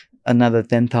program, another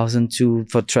 $10,000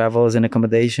 for travels and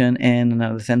accommodation, and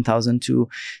another $10,000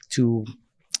 to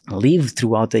live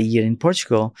throughout a year in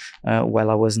Portugal while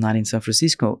I was not in San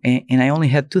Francisco. And I only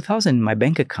had $2,000 in my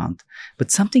bank account.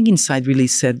 But something inside really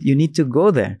said, you need to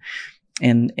go there.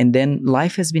 And then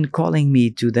life has been calling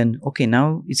me to then, okay,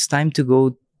 now it's time to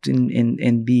go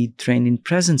and be trained in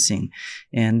presencing.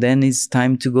 And then it's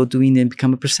time to go to India and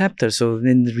become a preceptor. So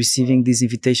then receiving this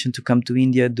invitation to come to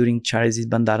India during Charizit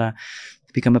Bandara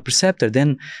to become a preceptor.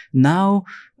 Then now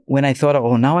when I thought,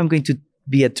 now I'm going to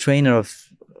be a trainer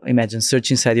of, imagine, Search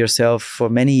Inside Yourself for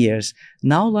many years.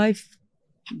 Now life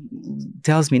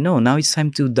tells me, no, now it's time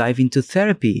to dive into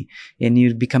therapy and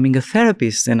you're becoming a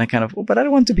therapist. And I kind of, but I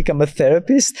don't want to become a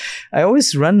therapist. I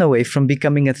always run away from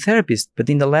becoming a therapist. But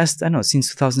in the last, since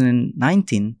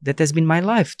 2019, that has been my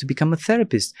life, to become a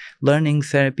therapist, learning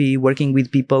therapy, working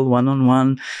with people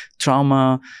one-on-one,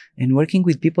 trauma, and working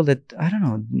with people that,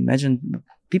 imagine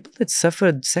people that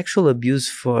suffered sexual abuse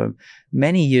for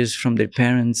many years from their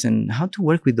parents and how to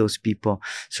work with those people.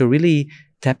 So really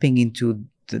tapping into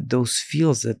those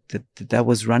fields that I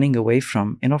was running away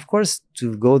from. And of course,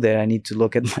 to go there, I need to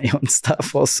look at my own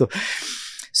stuff also.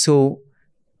 So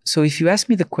if you ask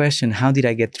me the question, how did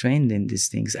I get trained in these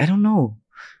things? I don't know.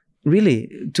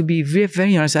 Really, to be very,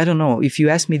 very honest, I don't know. If you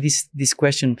asked me this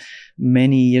question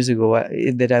many years ago,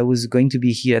 that I was going to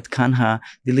be here at Kanha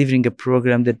delivering a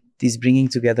program that is bringing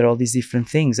together all these different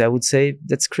things, I would say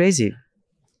that's crazy.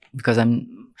 Because I've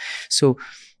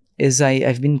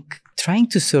been trying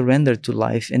to surrender to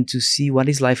life and to see what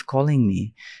is life calling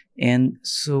me. And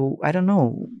so I don't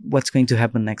know what's going to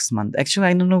happen next month. Actually,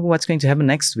 I don't know what's going to happen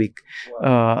next week.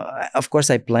 Wow. Of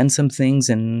course, I plan some things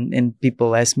and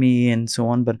people ask me and so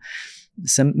on. But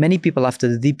many people after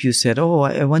the DPU said,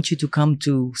 I want you to come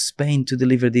to Spain to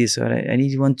deliver this, or I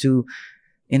need you to.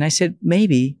 And I said,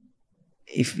 maybe.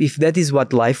 if that is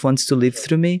what life wants to live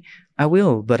through me, I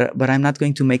will. But I'm not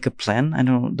going to make a plan. I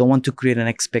don't want to create an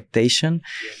expectation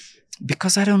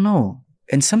because I don't know.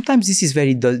 And sometimes this is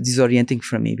very disorienting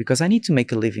for me because I need to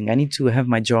make a living. I need to have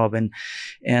my job, and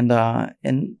I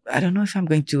don't know if I'm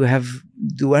going to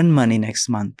earn money next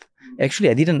month. Actually,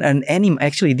 I didn't earn any.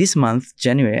 Actually, this month,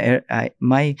 January,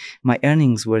 my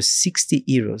earnings were 60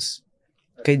 euros.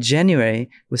 Okay, January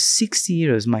was 60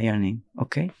 euros my earning.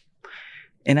 Okay.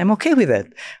 And I'm okay with that.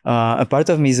 A part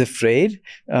of me is afraid.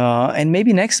 And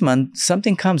maybe next month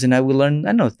something comes and I will earn, I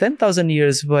don't know, 10,000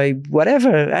 years by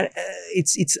whatever.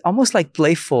 It's almost like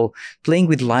playful, playing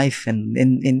with life. And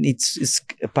it's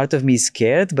a part of me is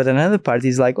scared, but another part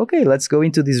is like, okay, let's go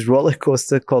into this roller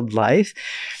coaster called life.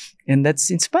 And that's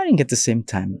inspiring at the same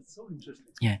time. That's so interesting.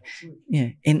 Yeah. Yeah.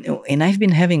 And I've been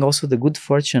having also the good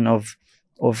fortune of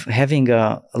having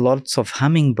lots of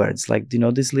hummingbirds, like,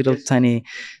 this little tiny.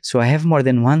 So I have more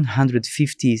than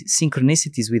 150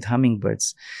 synchronicities with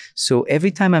hummingbirds. So every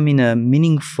time I'm in a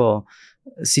meaningful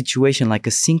situation, like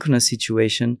a synchronous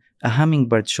situation, a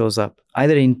hummingbird shows up,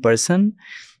 either in person,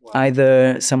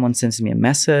 either someone sends me a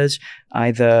message,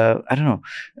 either, I don't know.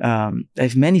 I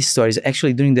have many stories.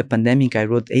 Actually, during the pandemic, I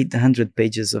wrote 800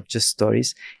 pages of just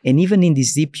stories. And even in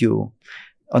this DPU,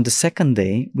 on the second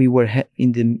day, we were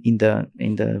in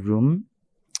the room,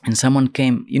 and someone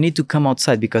came. You need to come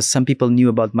outside because some people knew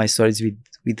about my stories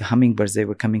with hummingbirds. They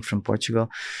were coming from Portugal,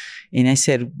 and I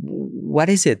said, "What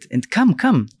is it?" And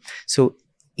come. So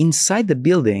inside the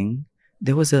building,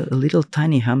 there was a little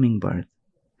tiny hummingbird,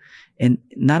 and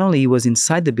not only he was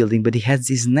inside the building, but he had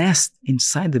his nest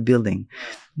inside the building.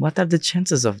 What are the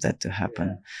chances of that to happen?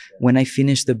 Yeah. When I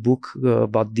finished the book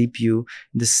about DPU,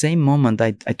 the same moment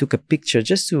I took a picture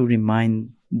just to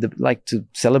to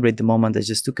celebrate the moment. I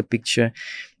just took a picture.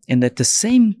 And at the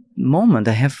same moment,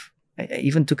 I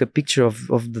even took a picture of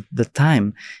the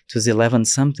time. It was 11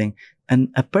 something. And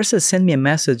a person sent me a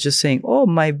message just saying, "Oh,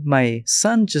 my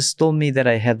son just told me that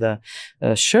I had a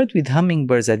shirt with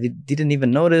hummingbirds. I didn't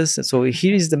even notice. So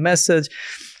here is the message."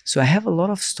 So I have a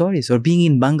lot of stories. Or being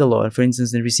in Bangalore, for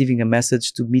instance, and receiving a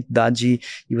message to meet Daji.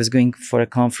 He was going for a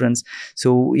conference.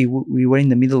 So we were in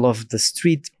the middle of the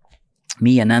street,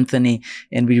 me and Anthony,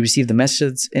 and we received the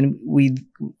message, and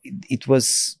it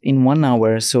was in 1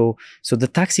 hour. So the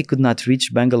taxi could not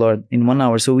reach Bangalore in 1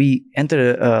 hour. So we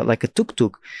entered like a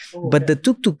tuk-tuk, but the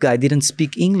tuk-tuk guy didn't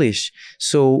speak English.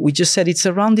 So we just said, "It's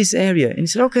around this area." And he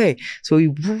said, "Okay." So we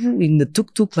in the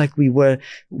tuk-tuk, like we were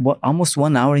almost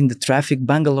 1 hour in the traffic,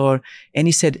 Bangalore. And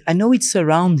he said, "I know it's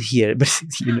around here," but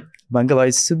Bangalore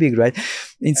is too big, right?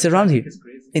 It's around here.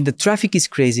 And the traffic is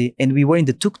crazy. And we were in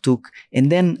the tuk-tuk, and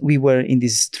then we were in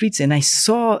these streets, and I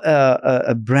saw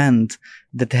a brand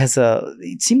that has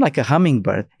it seemed like a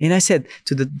hummingbird. And I said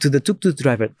to the tuk-tuk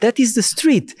driver, "That is the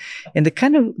street." And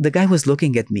the guy was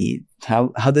looking at me.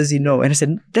 How does he know? And I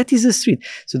said, "That is the street."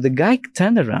 So the guy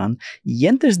turned around, he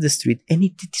enters the street, and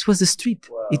it was the street.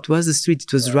 Wow. It was the street.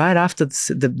 It was right after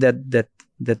that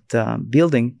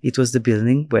building. It was the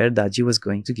building where Daji was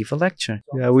going to give a lecture.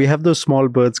 Yeah, we have those small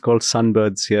birds called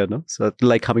sunbirds here, no? So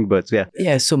like hummingbirds, yeah.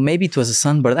 Yeah, so maybe it was a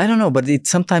sunbird. I don't know, but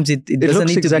sometimes it doesn't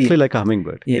looks need exactly to be like a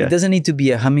hummingbird. Yeah, it doesn't need to be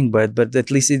a hummingbird, but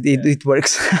at least it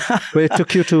works. But it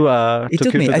took you to it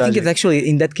took me. I think it actually,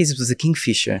 in that case, it was a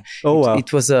kingfisher. Oh, wow.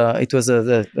 It was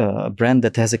a brand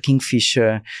that has a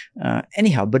kingfisher.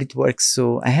 Anyhow, but it works. So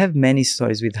I have many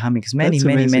stories with hummingbirds.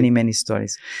 Many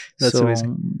stories. That's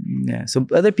amazing. Yeah. So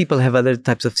other people have other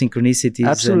types of synchronicities.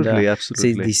 Absolutely.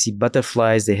 Say they see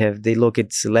butterflies. They look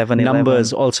at 11.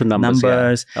 Numbers, also numbers.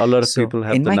 Yeah. A lot of people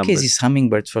have the numbers. In my case, it's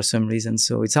hummingbirds for some reason.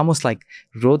 So it's almost like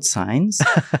road signs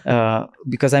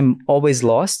because I'm always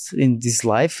lost in this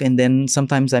life. And then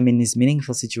sometimes I'm in this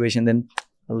meaningful situation. Then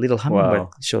a little hummingbird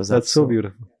shows up. That's so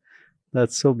beautiful.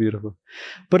 That's so beautiful.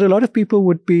 But a lot of people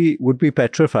would be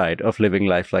petrified of living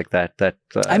life like that.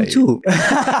 I'm too.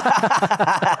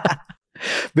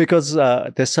 Because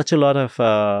there's such a lot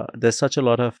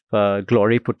of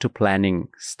glory put to planning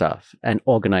stuff and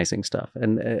organizing stuff,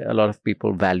 and a lot of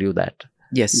people value that.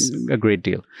 Yes, a great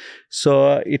deal.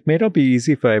 So it may not be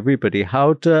easy for everybody.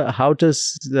 How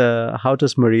does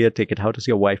Maria take it? How does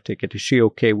your wife take it? Is she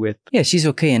okay with? Yeah, she's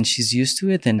okay, and she's used to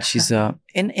it, and she's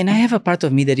and I have a part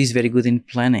of me that is very good in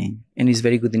planning and is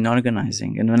very good in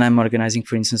organizing. And when I'm organizing,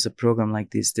 for instance, a program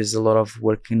like this, there's a lot of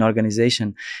work in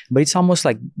organization, but it's almost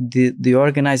like the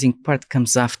organizing part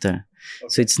comes after.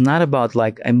 So it's not about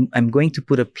like I'm going to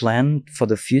put a plan for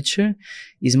the future.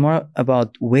 It's more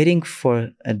about waiting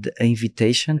for an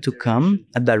invitation to come,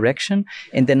 a direction,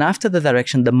 and then after the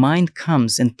direction, the mind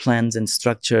comes and plans and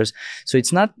structures. So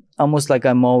it's not almost like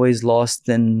I'm always lost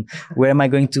and where am I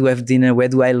going to have dinner? Where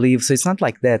do I live? So it's not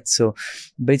like that. So,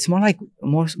 but it's more like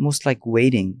most like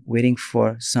waiting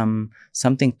for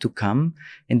something to come,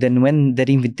 and then when that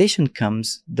invitation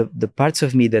comes, the parts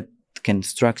of me that can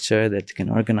structure, that can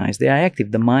organize, they are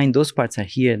active. The mind, those parts are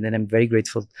here, and then I'm very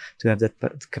grateful to have that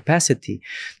capacity.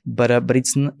 But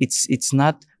it's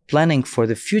not planning for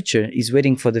the future. Is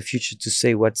waiting for the future to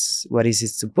say what is it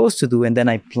supposed to do, and then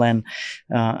I plan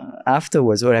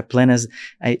afterwards, or I plan as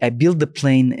I build the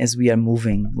plane as we are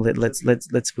moving. Let's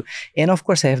put, and of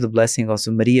course I have the blessing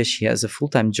also. Maria, she has a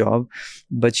full-time job,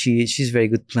 but she's a very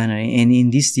good planner, and in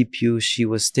this TPU she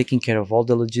was taking care of all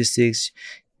the logistics.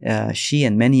 She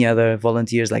and many other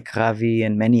volunteers like Ravi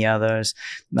and many others,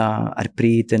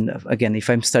 Arpreet, and again, if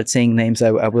I start saying names,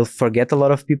 I will forget a lot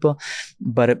of people.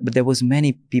 But there was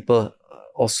many people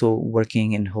also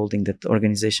working and holding that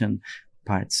organization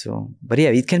part. So, but yeah,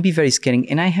 it can be very scary,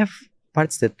 and I have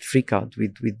parts that freak out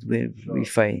with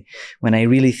when I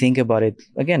really think about it.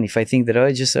 Again, if I think that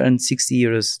I just earned 60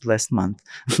 euros last month.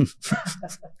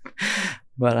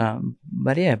 But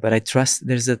I trust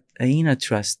there's an inner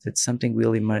trust that something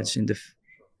will emerge in the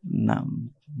now.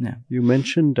 Yeah. You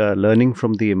mentioned learning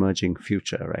from the emerging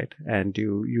future, right? And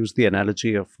you use the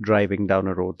analogy of driving down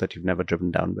a road that you've never driven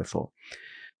down before.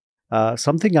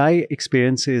 Something I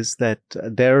experience is that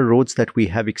there are roads that we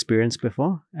have experienced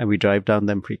before and we drive down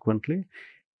them frequently,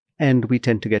 and we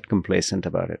tend to get complacent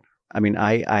about it. I mean,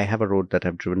 I have a road that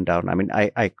I've driven down. I mean,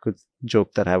 I could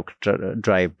joke that I would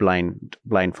drive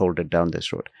blindfolded down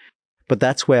this road. But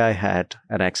that's where I had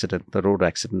an accident, the road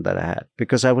accident that I had,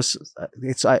 because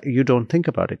you don't think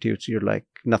about it. You're like,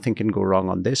 nothing can go wrong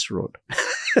on this road.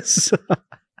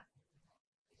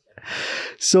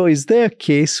 So is there a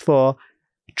case for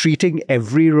treating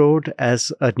every road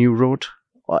as a new road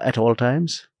at all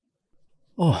times?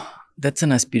 Oh, that's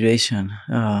an aspiration,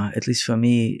 at least for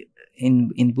me.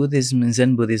 In Buddhism, in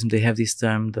Zen Buddhism, they have this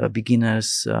term, the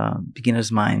beginner's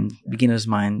mind,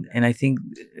 and I think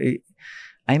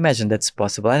I imagine that's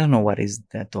possible. I don't know what is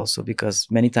that also, because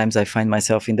many times I find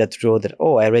myself in that road that, I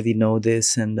already know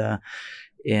this, and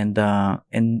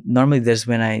normally there's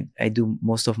when I do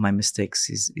most of my mistakes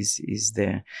is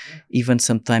there. Even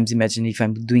sometimes, imagine if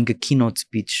I'm doing a keynote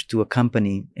speech to a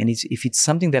company, and if it's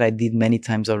something that I did many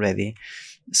times already,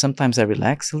 sometimes I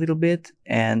relax a little bit,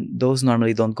 and those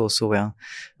normally don't go so well.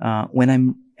 When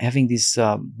I'm having this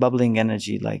bubbling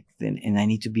energy, and I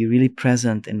need to be really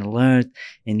present and alert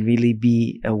and really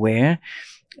be aware,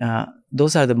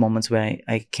 those are the moments where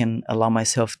I can allow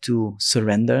myself to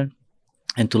surrender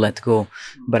and to let go.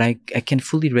 But I can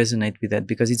fully resonate with that,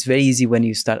 because it's very easy when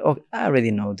you start, I already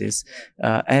know this.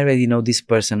 I already know this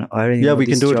person. We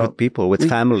can do it with people, with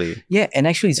family. Yeah, and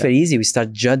actually it's very easy. We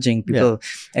start judging people.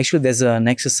 Yeah. Actually, there's an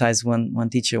exercise one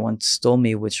teacher once told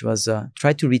me, which was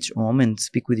try to reach home and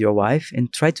speak with your wife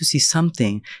and try to see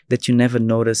something that you never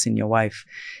notice in your wife.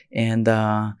 And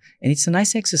it's a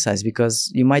nice exercise,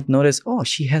 because you might notice,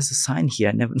 she has a sign here.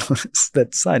 I never noticed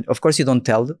that sign. Of course, you don't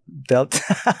tell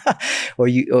or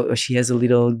she has a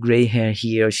little gray hair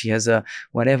here, or she has a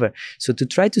whatever. So to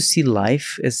try to see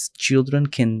life as children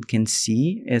can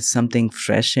see, as something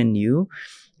fresh and new,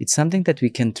 it's something that we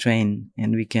can train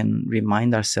and we can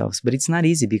remind ourselves. But it's not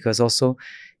easy, because also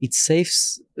it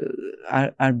saves,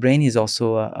 our brain is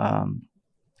also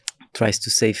tries to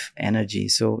save energy.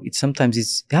 So sometimes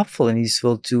it's helpful and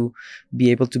useful to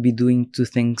be able to be doing two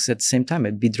things at the same time.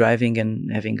 Be driving and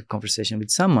having a conversation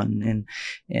with someone,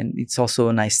 and it's also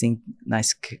a nice thing,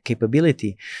 nice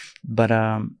capability. But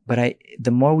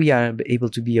the more we are able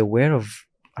to be aware of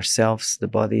ourselves, the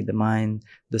body, the mind,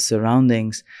 the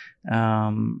surroundings,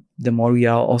 the more we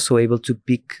are also able to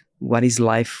pick what is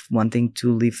life wanting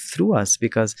to live through us.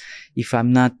 Because if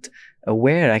I'm not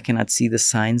aware, I cannot see the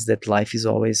signs that life is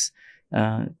always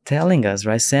telling us,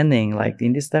 right? Sending like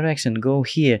in this direction, go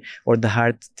here, or the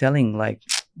heart telling like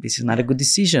this is not a good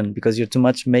decision because you're too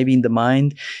much maybe in the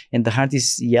mind, and the heart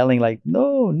is yelling like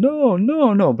no,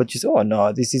 but you say, oh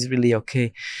no, this is really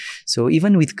okay. So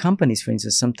even with companies, for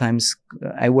instance, sometimes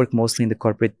I work mostly in the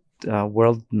corporate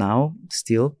world now,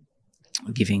 still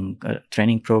giving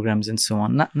training programs and so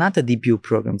on, not a DPU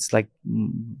program, it's like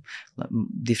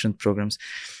different programs.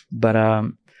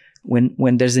 But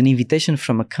when there's an invitation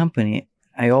from a company,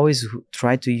 I always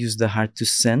try to use the heart to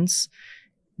sense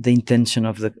the intention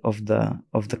of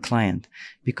the client,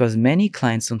 because many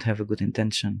clients don't have a good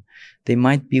intention. They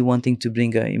might be wanting to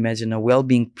bring imagine a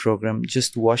well-being program,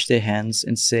 just wash their hands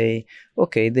and say,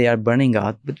 okay, they are burning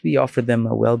out, but we offer them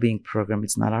a well-being program.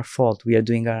 It's not our fault. We are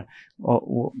doing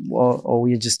or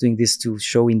we are just doing this to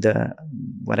show in the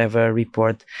whatever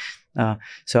report.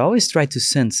 So I always try to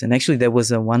sense, and actually there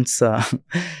was once,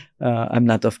 I'm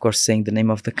not of course saying the name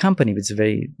of the company, but it's a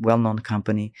very well-known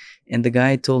company. And the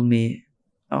guy told me,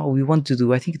 oh, we want to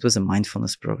do, I think it was a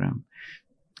mindfulness program.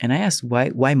 And I asked,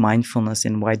 why mindfulness,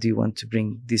 and why do you want to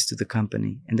bring this to the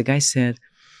company? And the guy said,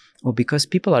 oh, because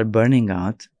people are burning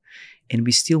out and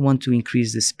we still want to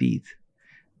increase the speed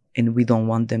and we don't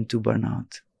want them to burn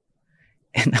out.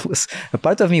 And a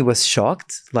part of me was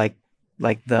shocked, like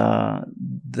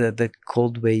the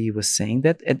cold way he was saying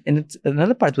that. And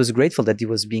another part was grateful that he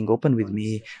was being open with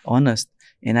me, honest.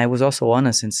 And I was also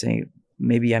honest and saying,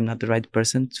 maybe I'm not the right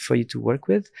person for you to work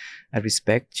with. I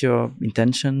respect your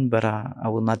intention, but I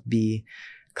will not be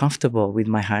comfortable with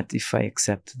my heart if I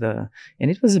accept and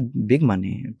it was a big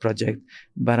money project.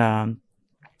 But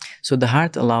so the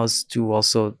heart allows to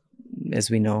also,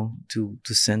 as we know, to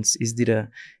sense,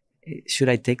 should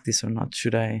I take this or not?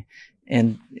 Should I?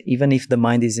 And even if the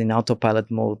mind is in autopilot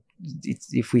mode,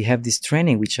 if we have this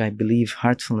training, which I believe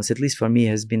Heartfulness, at least for me,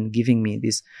 has been giving me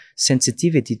this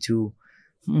sensitivity to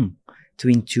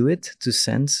intuit, to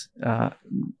sense,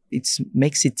 it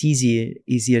makes it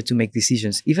easier to make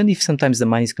decisions. Even if sometimes the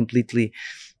mind is completely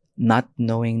not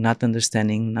knowing, not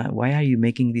understanding, why are you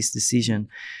making this decision?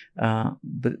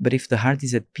 But if the heart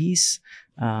is at peace,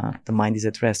 the mind is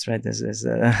at rest, right?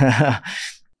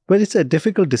 But it's a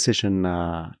difficult decision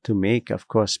to make, of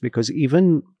course, because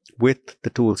even with the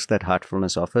tools that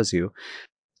Heartfulness offers you,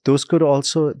 those could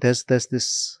also, there's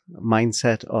this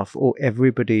mindset of, oh,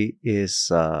 everybody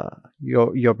is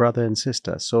your brother and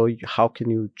sister, so how can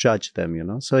you judge them, you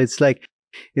know? So it's like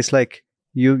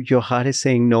your heart is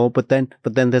saying no, but then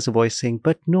there's a voice saying,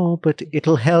 but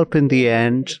it'll help in the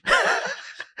end.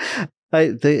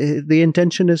 The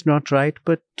intention is not right,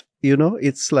 but you know,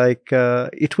 it's like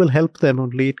it will help them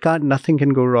only. Nothing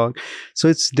can go wrong. So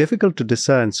it's difficult to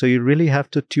discern. So you really have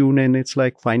to tune in. It's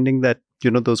like finding that, you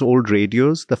know, those old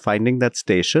radios, finding that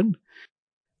station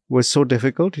was so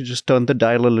difficult. You just turn the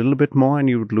dial a little bit more and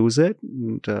you would lose it.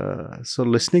 And so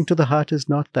listening to the heart is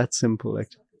not that simple,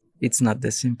 actually. It's not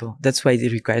that simple. That's why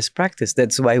it requires practice.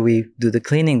 That's why we do the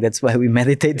cleaning. That's why we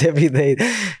meditate every day.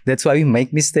 That's why we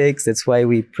make mistakes. That's why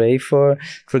we pray for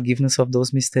forgiveness of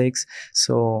those mistakes.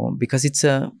 So, because it's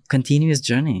a continuous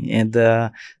journey. And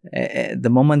the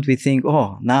moment we think,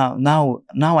 oh, now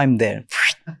I'm there,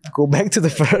 go back to the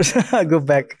first, go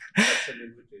back.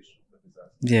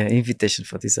 Yeah, invitation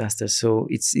for disaster. So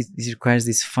it requires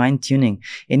this fine tuning.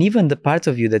 And even the part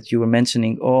of you that you were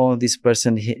mentioning, oh, this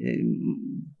person,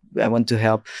 I want to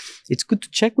help. It's good to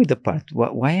check with the part.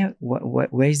 Where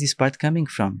is this part coming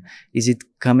from? Is it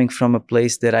coming from a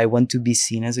place that I want to be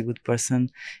seen as a good person?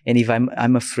 And if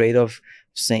I'm afraid of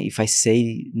saying, if I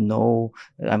say no,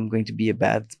 I'm going to be a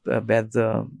bad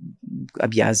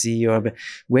abhyasi, or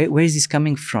where is this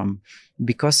coming from?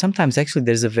 Because sometimes actually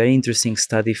there's a very interesting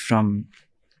study from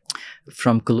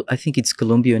I think it's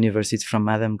Columbia University, it's from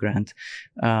Adam Grant,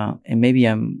 and maybe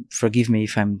forgive me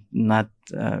if I'm not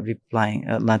replying,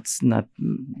 not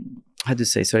how to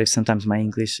say, sorry, sometimes my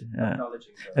English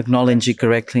acknowledging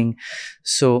correctly.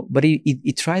 So, but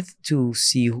he tried to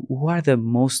see who are the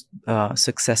most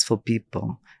successful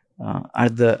people. Are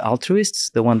the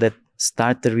altruists, the one that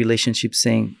start the relationship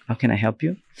saying, how can I help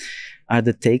you? Are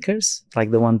the takers,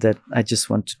 like the one that I just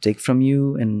want to take from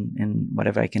you and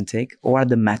whatever I can take? Or are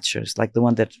the matchers, like the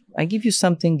one that I give you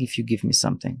something if you give me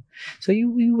something? So he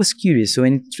was curious. So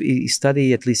he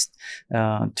studied at least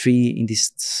 3 in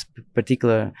this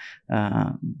particular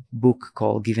book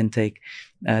called Give and Take,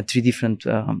 3 different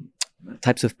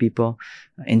types of people,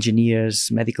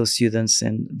 engineers, medical students,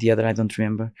 and the other I don't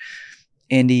remember.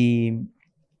 And he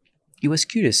was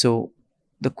curious. So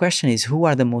the question is, who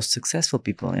are the most successful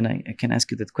people? And I can ask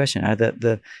you that question. Are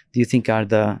do you think are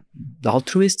the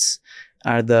altruists,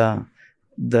 are the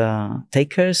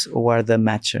takers, or are the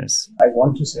matchers? I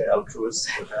want to say altruists,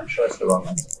 but I'm sure it's the wrong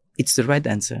answer. It's the right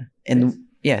answer. And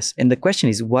yes. And the question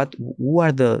is, who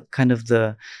are the kind of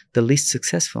the least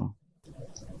successful?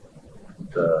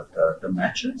 The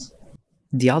matchers?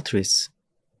 The altruists.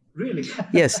 Really?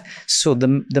 Yes. So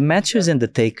the matchers and the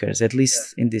takers, at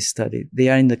least in this study, they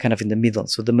are in the middle.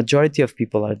 So the majority of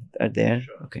people are there.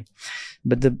 Sure. Okay.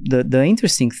 But the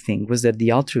interesting thing was that the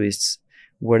altruists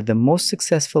were the most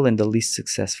successful and the least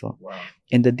successful. Wow.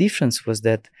 And the difference was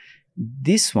that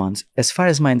these ones, as far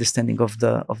as my understanding of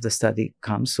the study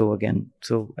comes, so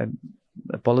I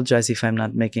apologize if I'm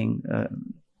not making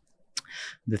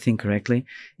the thing correctly,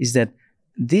 is that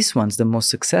these ones, the most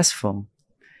successful,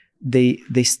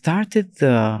 they started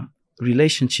the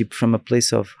relationship from a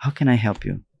place of, how can I help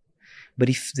you? But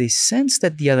if they sensed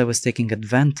that the other was taking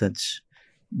advantage,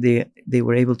 they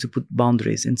were able to put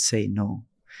boundaries and say no.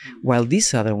 While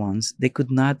these other ones, they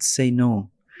could not say no.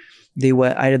 They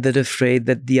were either afraid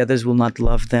that the others will not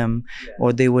love them,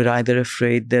 or they were either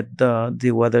afraid that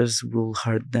the others will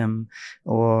hurt them,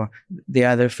 or they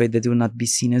are either afraid that they will not be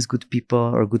seen as good people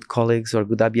or good colleagues or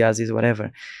good abhyazis,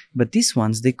 whatever. But these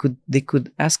ones, they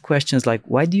could ask questions like,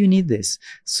 why do you need this?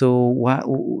 So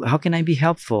how can I be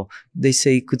helpful? They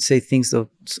could say things of,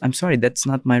 I'm sorry, that's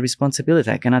not my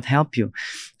responsibility. I cannot help you.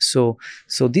 So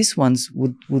these ones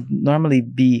would normally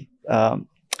be,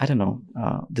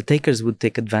 the takers would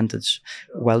take advantage,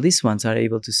 while these ones are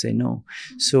able to say no.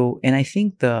 So, and I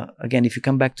think again, if you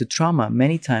come back to trauma,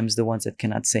 many times the ones that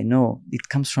cannot say no, it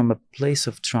comes from a place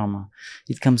of trauma.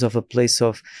 It comes of a place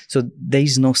of, so there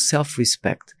is no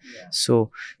self-respect. So,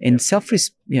 in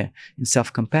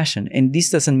self-compassion. And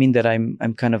this doesn't mean that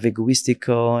I'm kind of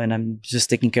egoistical and I'm just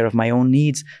taking care of my own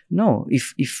needs. No,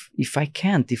 if I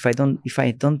can't, if I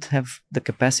don't have the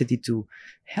capacity to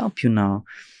help you now,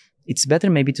 it's better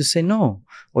maybe to say no.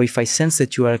 Or if I sense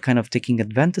that you are kind of taking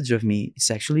advantage of me, it's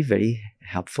actually very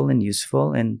helpful and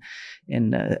useful and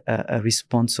a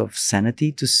response of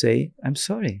sanity to say, I'm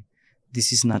sorry,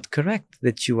 this is not correct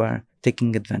that you are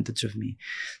taking advantage of me.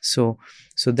 So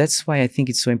that's why I think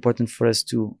it's so important for us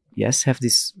to, yes, have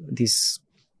this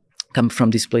come from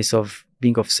this place of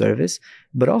being of service,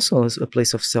 but also a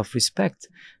place of self-respect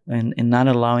and not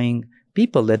allowing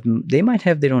people that they might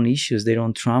have their own issues, their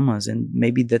own traumas, and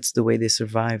maybe that's the way they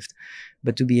survived.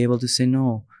 But to be able to say,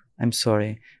 no, I'm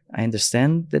sorry. I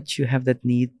understand that you have that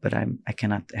need, but I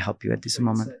cannot help you at this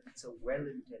moment. It's a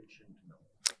well-intentioned no.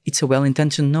 It's a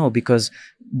well-intentioned no, because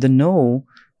the no,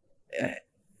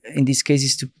 in this case,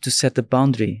 is to set a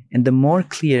boundary. And the more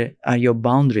clear are your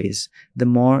boundaries, the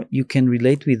more you can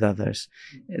relate with others,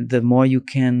 the more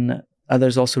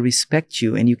others also respect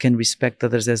you, and you can respect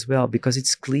others as well, because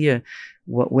it's clear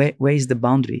where is the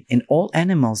boundary. In all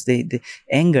animals, the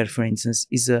anger, for instance,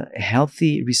 is a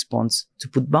healthy response to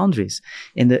put boundaries.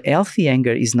 And the healthy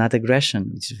anger is not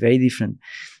aggression, which is very different.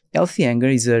 Healthy anger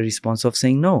is a response of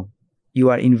saying, no, you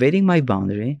are invading my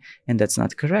boundary, and that's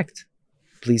not correct.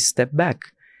 Please step back.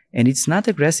 And it's not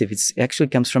aggressive. It actually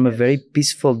comes from a very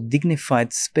peaceful,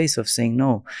 dignified space of saying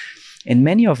no. And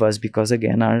many of us, because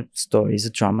again, our stories,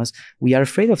 the traumas, we are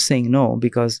afraid of saying no,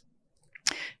 because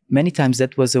many times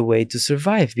that was a way to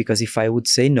survive. Because if I would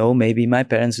say no, maybe my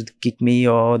parents would kick me,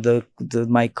 or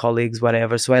my colleagues,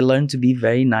 whatever. So I learned to be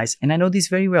very nice. And I know this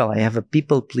very well. I have a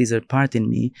people pleaser part in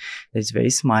me that's very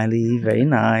smiley, very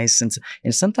nice.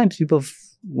 And sometimes people,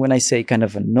 when I say kind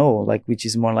of a no, like, which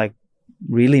is more like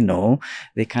really no,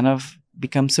 they kind of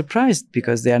become surprised,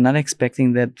 because they are not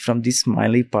expecting that from this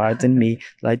smiley part in me,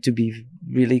 like, to be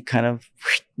really kind of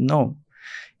no.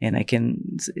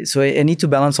 And so I need to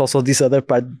balance also this other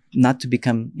part, not to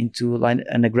become into like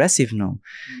an aggressive no.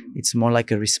 It's more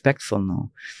like a respectful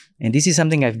no. And this is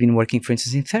something I've been working, for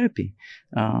instance, in therapy,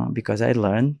 because I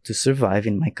learned to survive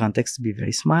in my context to be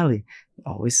very smiley,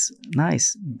 always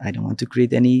nice. I don't want to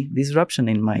create any disruption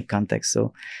in my context.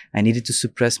 So I needed to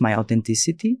suppress my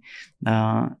authenticity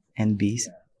and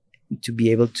to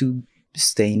be able to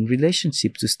stay in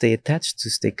relationship, to stay attached, to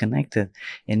stay connected.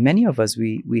 And many of us,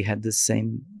 we had the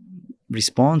same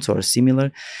response or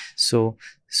similar. So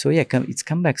yeah, it's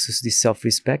come back to this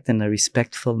self-respect and a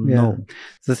respectful no.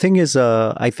 The thing is,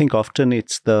 I think often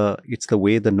it's the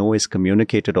way the no is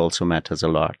communicated also matters a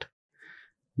lot,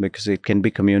 because it can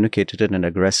be communicated in an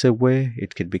aggressive way.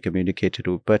 It can be communicated,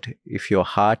 but if your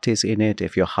heart is in it,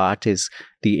 if your heart is,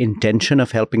 the intention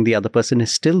of helping the other person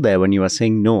is still there when you are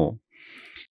saying no,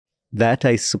 that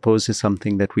I suppose is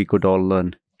something that we could all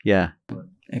learn. Yeah.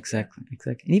 Exactly.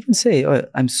 And even say, oh,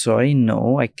 I'm sorry,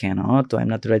 no, I cannot, or I'm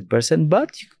not the right person,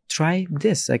 but you try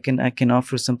this. I can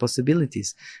offer some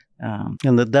possibilities.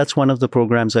 And that's one of the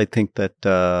programs I think that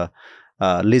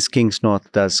Liz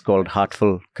Kingsnorth does, called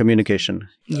Heartful Communication.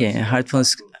 Yeah,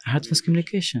 Heartfulness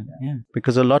communication. Yeah.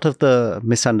 Because a lot of the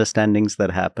misunderstandings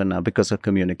that happen are because of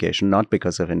communication, not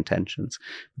because of intentions.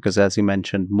 Because as you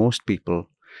mentioned, most people,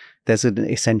 there's an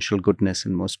essential goodness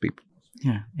in most people.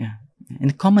 Yeah.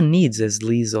 And common needs, as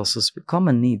Liz also speaks,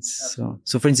 common needs.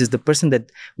 So for instance, the person that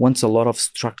wants a lot of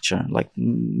structure, like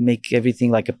make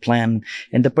everything like a plan,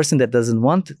 and the person that doesn't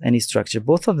want any structure,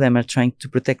 both of them are trying to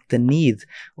protect the need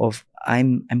of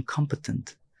I'm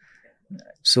competent.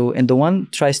 So, and the one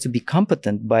tries to be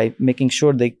competent by making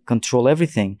sure they control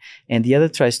everything, and the other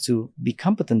tries to be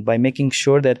competent by making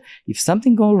sure that if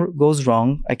something goes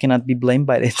wrong, I cannot be blamed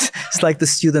by it. It's like the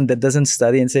student that doesn't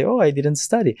study and say, "Oh, I didn't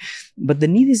study," but the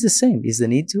need is the same. Is the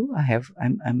need to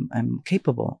I'm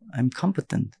capable, I'm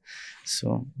competent.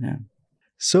 So yeah.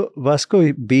 So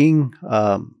Vasco, being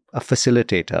a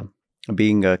facilitator,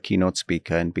 being a keynote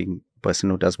speaker, and being a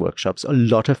person who does workshops, a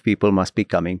lot of people must be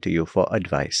coming to you for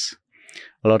advice.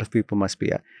 A lot of people must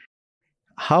be.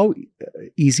 How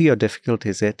easy or difficult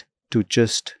is it to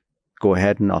just go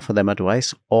ahead and offer them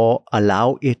advice, or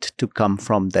allow it to come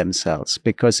from themselves?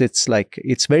 Because it's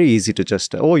very easy to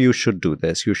just, oh, you should do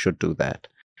this, you should do that,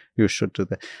 you should do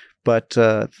that. But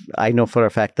I know for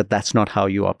a fact that that's not how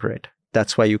you operate.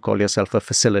 That's why you call yourself a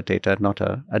facilitator, not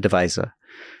a advisor.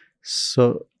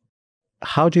 So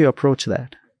how do you approach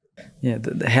that? Yeah,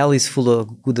 the hell is full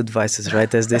of good advices,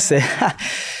 right? As they say.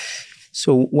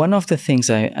 So one of the things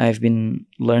I've been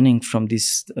learning from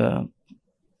these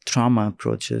trauma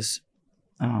approaches,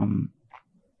 and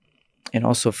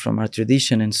also from our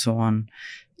tradition and so on,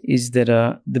 is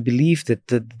that the belief that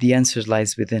the answer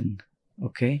lies within.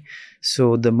 Okay,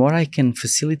 so the more I can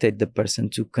facilitate the person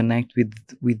to connect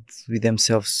with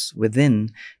themselves within,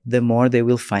 the more they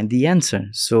will find the answer.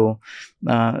 So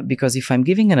because if I'm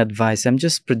giving an advice, I'm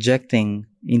just projecting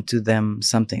into them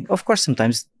something. Of course,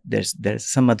 sometimes there's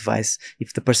some advice.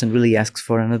 If the person really asks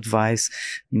for an advice,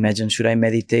 imagine, should I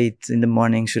meditate in the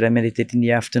morning? Should I meditate in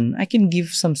the afternoon? I can give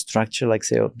some structure, like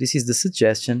say, oh, this is the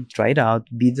suggestion, try it out,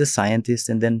 be the scientist,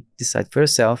 and then decide for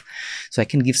yourself. So I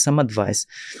can give some advice,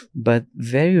 but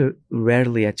very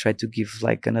rarely I try to give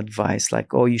like an advice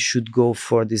like, oh, you should go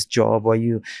for this job, or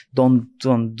you don't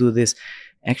do this.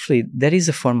 Actually, that is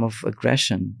a form of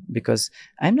aggression, because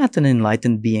I'm not an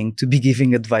enlightened being to be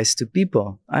giving advice to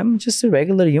people. I'm just a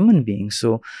regular human being.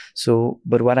 So,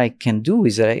 but what I can do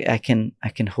is that I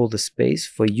can hold a space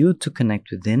for you to connect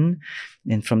within,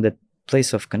 and from that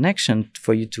place of connection,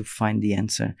 for you to find the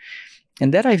answer.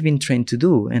 And that I've been trained to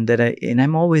do, and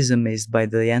I'm always amazed by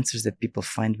the answers that people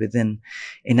find within.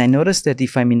 And I notice that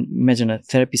if I'm imagine a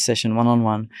therapy session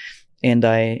one-on-one, and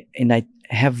I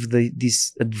have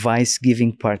this advice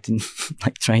giving part in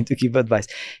like trying to give advice,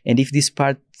 and if this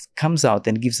part comes out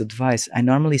and gives advice, I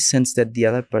normally sense that the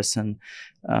other person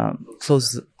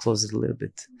closes a little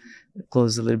bit.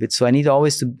 So I need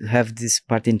always to have this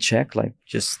part in check, like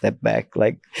just step back,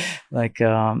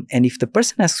 and if the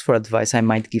person asks for advice, I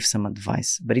might give some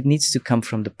advice, but it needs to come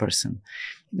from the person.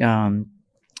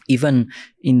 Even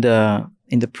in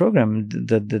the program,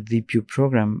 the DPU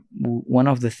program, one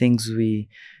of the things we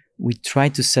try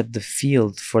to set the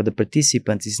field for the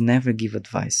participants is never give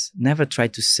advice, never try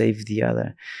to save the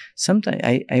other. Sometimes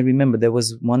I remember there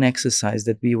was one exercise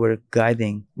that we were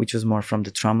guiding, which was more from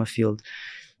the trauma field,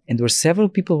 and there were several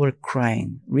people were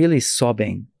crying, really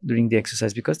sobbing during the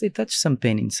exercise because they touched some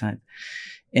pain inside.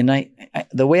 And I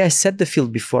the way I set the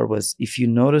field before was, if you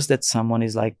notice that someone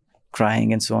is like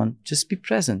crying and so on, just be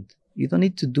present. You don't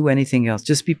need to do anything else.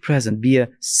 Just be present. Be a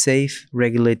safe,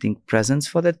 regulating presence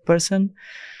for that person.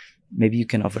 Maybe you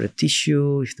can offer a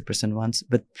tissue if the person wants,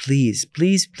 but please,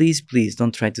 please, please, please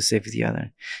don't try to save the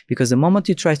other. Because the moment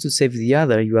you try to save the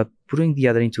other, you are putting the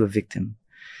other into a victim.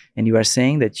 And you are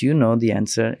saying that you know the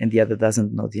answer and the other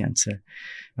doesn't know the answer.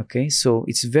 Okay, so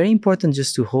it's very important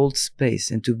just to hold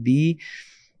space and to be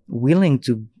willing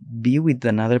to be with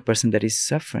another person that is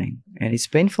suffering. And it's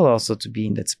painful also to be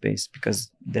in that space,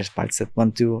 because there's parts that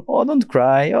want to, oh, don't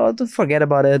cry, oh, don't forget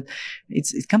about it.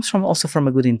 It comes from also from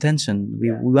a good intention.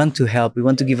 We want to help. We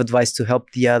want to give advice to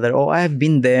help the other. Oh, I have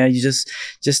been there. You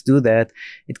just do that.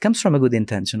 It comes from a good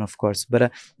intention, of course,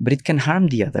 but it can harm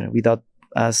the other without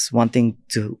us wanting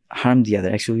to harm the other.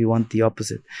 Actually, we want the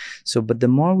opposite. So, but the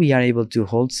more we are able to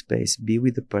hold space, be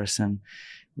with the person,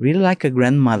 really like a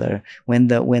grandmother,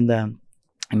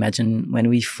 imagine when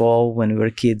we fall when we were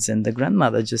kids, and the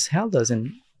grandmother just held us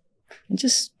and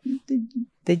just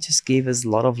they just gave us a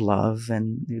lot of love,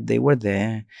 and they were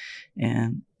there,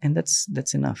 and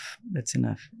that's enough. That's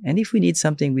enough. And if we need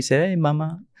something, we say, hey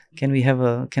mama, can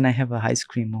I have a ice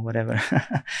cream or whatever,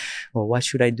 or what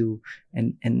should I do?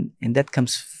 And that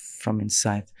comes from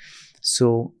inside.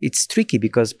 So it's tricky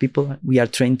because we are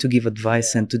trained to give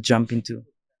advice and to jump into.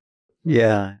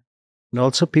 Yeah. And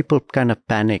also people kind of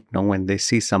panic when they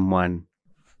see someone.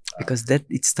 Because that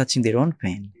it's touching their own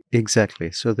pain.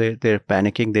 Exactly. So they're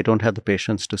panicking. They don't have the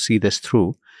patience to see this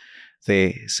through.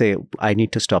 They say, I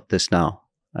need to stop this now.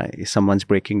 Someone's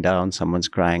breaking down, someone's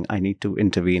crying. I need to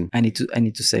intervene. I need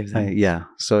to save them. Yeah.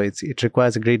 So it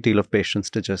requires a great deal of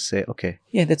patience to just say, okay.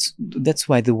 Yeah, that's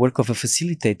why the work of a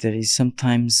facilitator is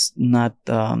sometimes not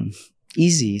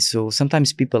easy. So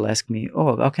sometimes people ask me,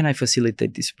 "Oh, how can I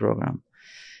facilitate this program?"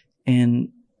 And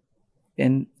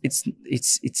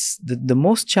it's the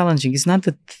most challenging. It's not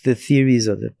the theories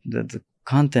or the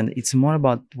content. It's more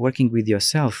about working with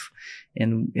yourself.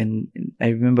 And I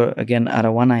remember again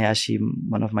Arawana Hayashi,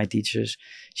 one of my teachers,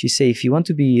 she say, if you want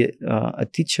to be a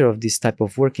teacher of this type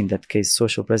of work, in that case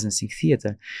social presence in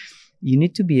theater, you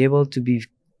need to be able to be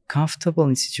comfortable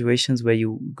in situations where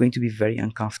you're going to be very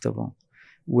uncomfortable,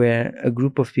 where a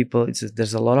group of people,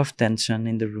 there's a lot of tension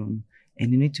in the room,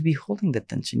 and you need to be holding the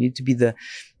tension. You need to be the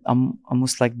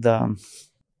almost like the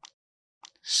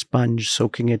sponge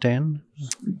soaking it in.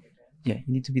 Yeah,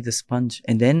 you need to be the sponge.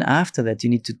 And then after that, you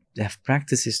need to have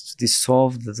practices to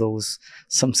dissolve those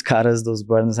samskaras, those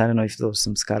burdens. I don't know if those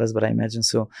samskaras, but I imagine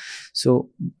so. So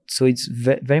it's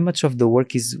very much of the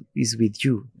work is with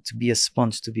you, to be a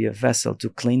sponge, to be a vessel, to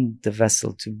clean the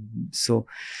vessel.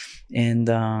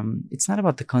 It's not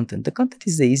about the content. The content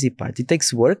is the easy part. It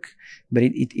takes work, but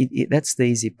that's the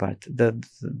easy part.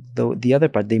 The other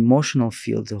part, the emotional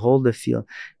field, to hold the field,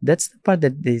 that's the part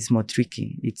that is more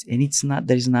tricky.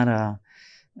 There is not a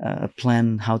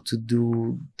plan how to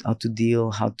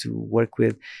deal, how to work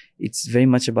with. It's very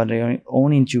much about your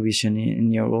own intuition,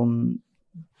 in your own.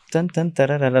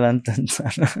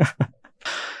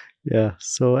 Yeah.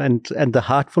 So and the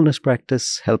heartfulness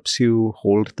practice helps you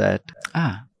hold that.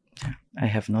 I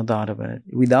have no doubt about it.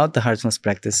 Without the heartfulness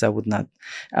practice, I would not.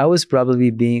 I was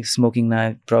probably smoking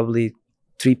now, probably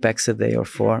 3 packs a day or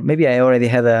 4. Maybe I already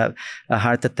had a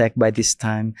heart attack by this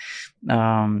time.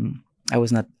 I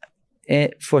was not,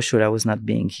 for sure, I was not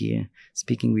being here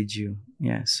speaking with you.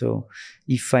 Yeah. So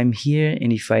if I'm here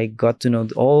and if I got to know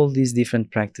all these different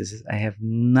practices, I have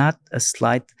not a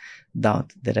slight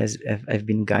doubt that I've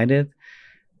been guided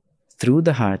through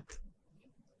the heart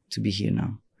to be here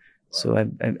now. So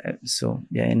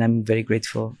and I'm very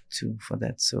grateful for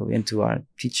that. So, and to our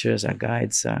teachers, our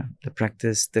guides, the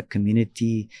practice, the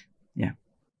community, yeah.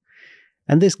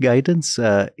 And this guidance,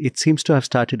 it seems to have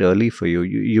started early for you.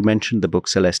 You mentioned the book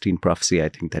Celestine Prophecy, I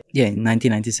think that. Yeah, in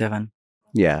 1997.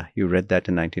 Yeah, you read that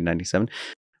in 1997.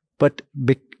 But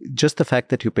just the fact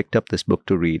that you picked up this book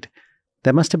to read,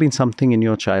 there must have been something in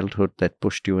your childhood that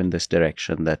pushed you in this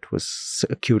direction, that was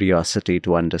a curiosity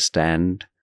to understand.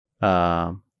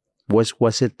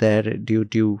 Was it there? Do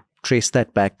you trace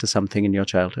that back to something in your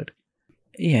childhood?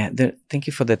 Yeah, thank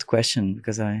you for that question,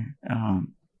 because I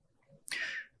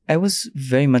was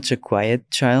very much a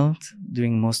quiet child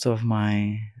during most of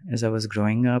as I was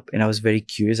growing up, and I was very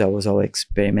curious. I was always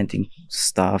experimenting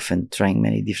stuff and trying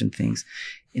many different things.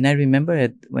 And I remember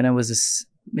when I was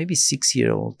maybe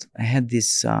 6-year-old, I had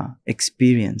this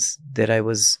experience that I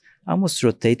was almost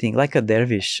rotating like a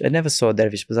dervish. I never saw a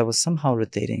dervish, but I was somehow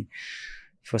rotating.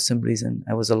 For some reason,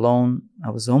 I was alone.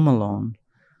 I was home alone,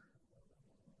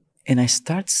 and I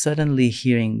start suddenly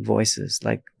hearing voices,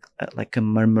 like a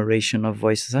murmuration of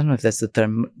voices. I don't know if that's the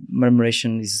term.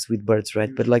 Murmuration is with birds,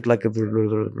 right? But like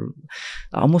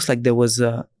almost like there was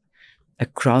a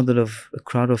crowd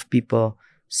of people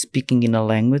speaking in a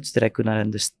language that I could not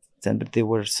understand, but they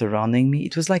were surrounding me.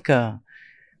 It was like I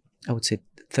would say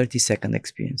 30-second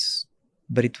experience,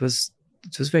 but it was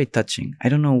very touching. I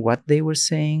don't know what they were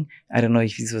saying. I don't know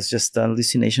if it was just a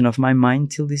hallucination of my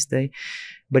mind till this day,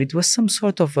 but it was some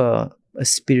sort of a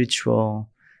spiritual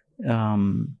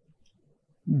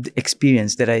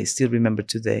experience that I still remember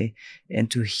today. And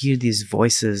to hear these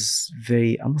voices,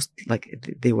 very almost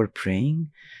like they were praying,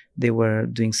 they were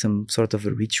doing some sort of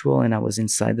a ritual, and I was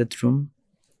inside that room,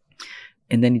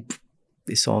 and then it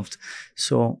dissolved.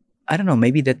 So I don't know,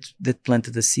 maybe that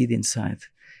planted a seed inside.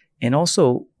 And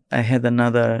also, I had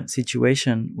another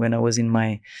situation when I was in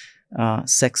my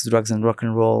sex, drugs, and rock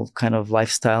and roll kind of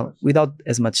lifestyle, without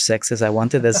as much sex as I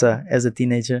wanted as a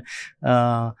teenager.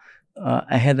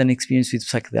 I had an experience with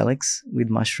psychedelics, with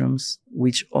mushrooms,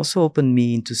 which also opened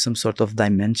me into some sort of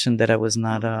dimension that I was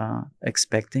not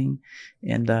expecting,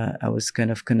 and I was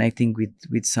kind of connecting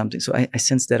with something. So I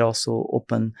sensed that also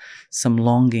opened some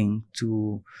longing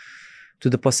to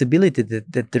the possibility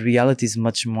that the reality is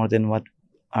much more than what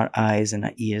our eyes and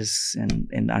our ears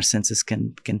and our senses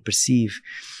can perceive.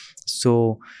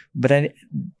 So, but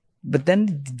then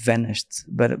it vanished.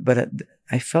 But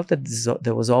I felt that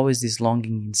there was always this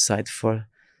longing inside for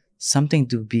something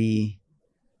to be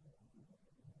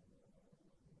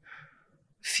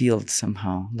felt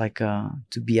somehow, like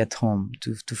to be at home,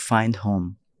 to find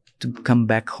home, to come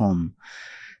back home.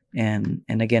 And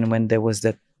again, when there was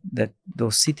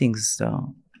those sittings,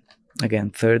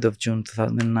 again, 3rd of June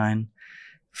 2009.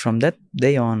 From that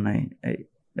day on,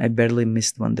 I barely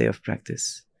missed one day of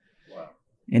practice. Wow.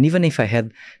 And even if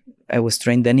I was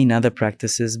trained then in other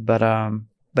practices, but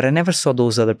I never saw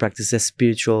those other practices as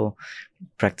spiritual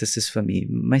practices for me.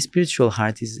 My spiritual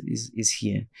heart is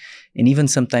here. And even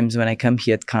sometimes when I come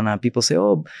here at Kanha, people say,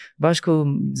 oh, Vasco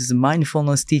is a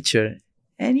mindfulness teacher.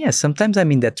 And yes, sometimes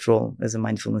I'm in that role as a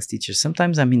mindfulness teacher.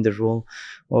 Sometimes I'm in the role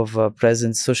of a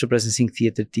social presencing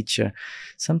theater teacher.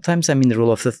 Sometimes I'm in the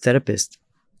role of a therapist.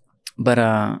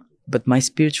 But my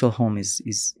spiritual home is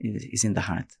in the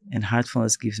heart, and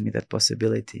heartfulness gives me that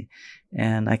possibility.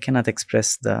 And I cannot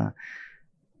express the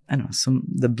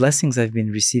blessings I've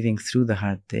been receiving through the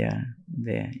heart. They are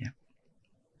there.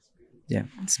 Yeah,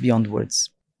 it's beyond words.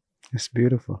 It's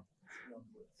beautiful.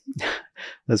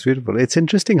 That's beautiful. It's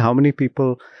interesting how many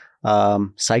people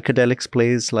psychedelics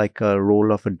plays like a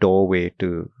role of a doorway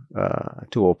to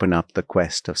open up the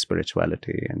quest of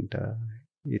spirituality, and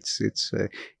it's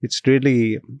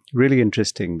really, really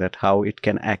interesting that how it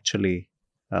can actually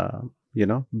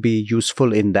be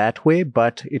useful in that way,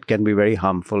 but it can be very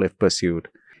harmful if pursued.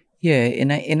 Yeah,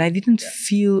 and I didn't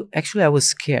feel, actually I was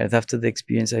scared after the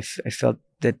experience. I felt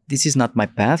that this is not my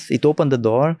path. It opened the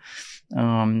door.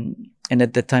 And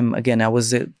at that time, again, I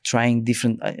was trying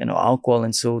different, alcohol.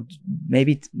 And so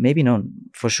maybe no,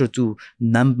 for sure, to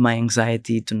numb my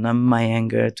anxiety, to numb my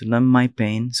anger, to numb my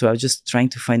pain. So I was just trying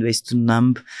to find ways to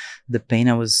numb the pain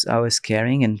I was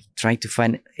carrying and trying to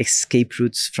find escape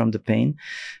routes from the pain.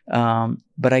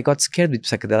 But I got scared with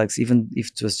psychedelics, even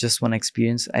if it was just one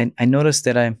experience. I noticed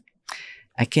that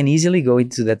I can easily go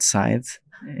into that side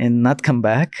and not come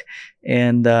back,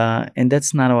 and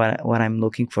that's not what I'm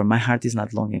looking for. My heart is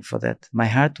not longing for that. My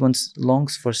heart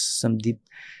longs for some deep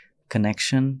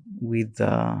connection with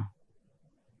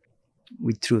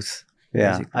truth.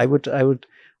 Yeah, basically. I would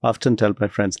often tell my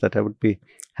friends that I would be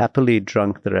happily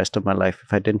drunk the rest of my life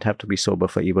if I didn't have to be sober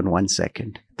for even 1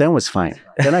 second. Then it was fine.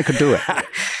 Then I could do it.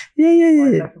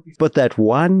 Yeah. But that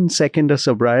 1 second of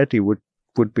sobriety would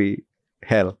be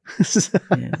hell.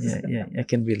 yeah. I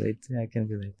can relate.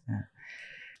 Yeah.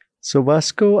 So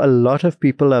Vasco, a lot of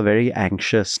people are very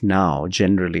anxious now,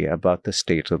 generally, about the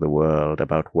state of the world,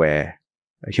 about where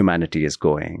humanity is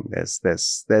going. There's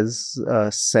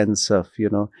a sense of,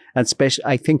 and especially,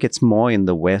 I think it's more in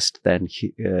the West than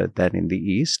in the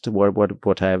East.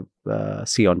 What I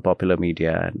see on popular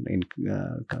media and in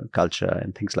culture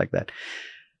and things like that.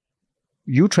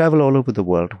 You travel all over the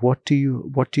world. What do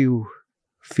you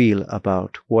feel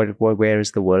about where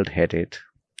is the world headed?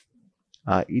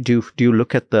 Do you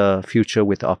look at the future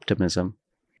with optimism?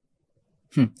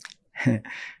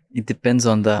 It depends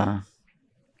on the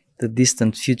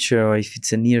distant future, or if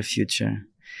it's a near future.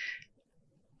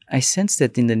 I sense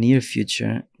that in the near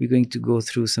future we're going to go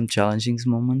through some challenging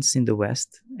moments in the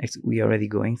West. We are already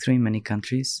going through in many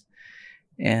countries,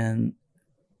 and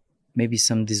maybe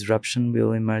some disruption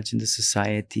will emerge in the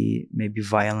society. Maybe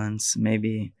violence.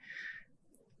 Maybe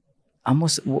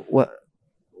almost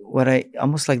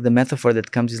almost like the metaphor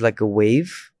that comes is like a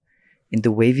wave, and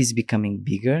the wave is becoming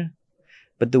bigger,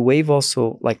 but the wave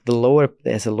also, like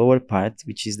there's a lower part,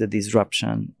 which is the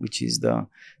disruption, which is the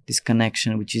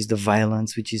disconnection, which is the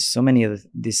violence, which is so many of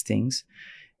these things,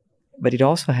 but it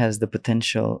also has the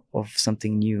potential of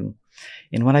something new.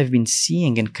 And what I've been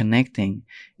seeing and connecting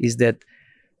is that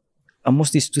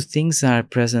almost these two things are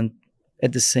present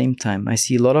at the same time. I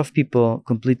see a lot of people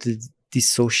completely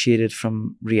dissociated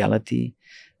from reality,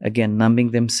 again,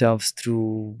 numbing themselves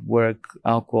through work,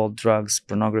 alcohol, drugs,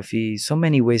 pornography, so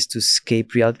many ways to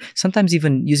escape reality. Sometimes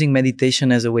even using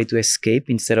meditation as a way to escape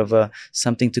instead of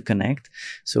something to connect.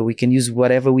 So we can use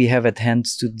whatever we have at hand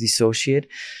to dissociate.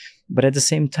 But at the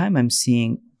same time, I'm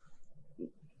seeing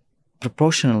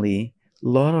proportionally a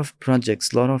lot of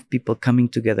projects, a lot of people coming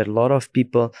together, a lot of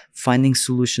people finding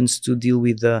solutions to deal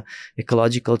with the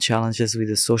ecological challenges, with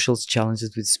the social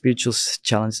challenges, with spiritual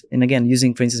challenges. And again,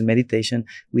 using, for instance, meditation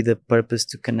with a purpose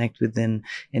to connect within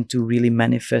and to really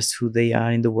manifest who they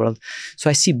are in the world. So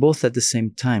I see both at the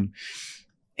same time.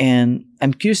 And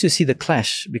I'm curious to see the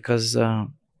clash, because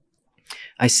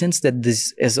I sense that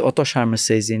this, as Otto Scharmer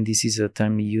says, and this is a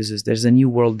term he uses, there's a new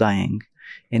world dying.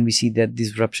 And we see that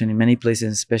disruption in many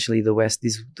places, especially the West.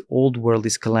 This old world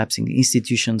is collapsing.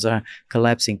 Institutions are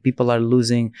collapsing. People are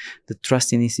losing the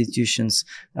trust in institutions.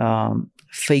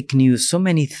 Fake news, so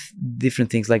many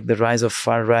different things, like the rise of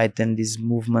far right and these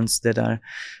movements that are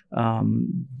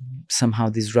somehow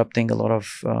disrupting a lot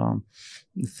of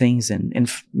things,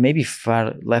 and maybe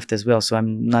far left as well. So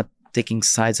I'm not taking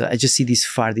sides. I just see these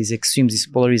extremes, these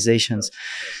polarizations.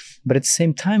 But at the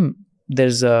same time,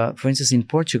 there's for instance, in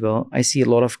Portugal, I see a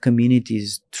lot of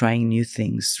communities trying new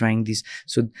things, trying this.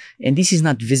 So, and this is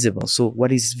not visible. So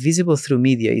what is visible through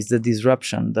media is the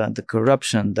disruption, the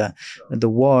corruption, the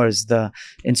wars,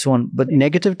 and so on. But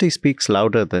negativity speaks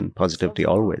louder than positivity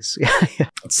always.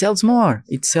 it sells more.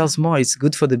 It sells more. It's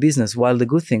good for the business, while the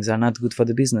good things are not good for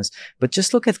the business. But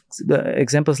just look at the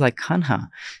examples like Kanha.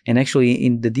 And actually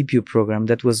in the DPU program,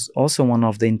 that was also one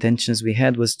of the intentions we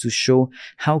had, was to show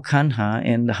how Kanha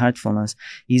and the Heartfulness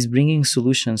is bringing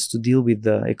solutions to deal with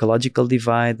the ecological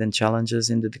divide and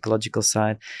challenges in the ecological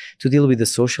side, to deal with the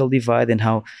social divide and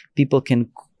how people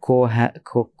can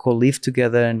co-live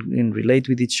together and relate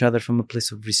with each other from a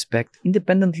place of respect,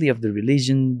 independently of the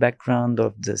religion, background,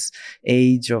 of this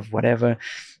age, of whatever.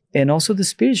 And also the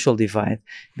spiritual divide,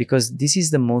 because this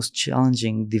is the most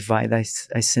challenging divide I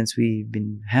sense we've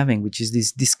been having, which is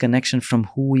this disconnection from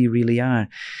who we really are.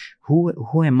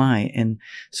 Who am I? And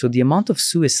so the amount of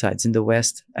suicides in the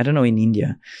West, I don't know in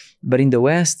India, but in the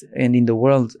West and in the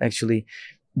world, actually,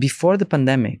 before the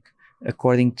pandemic,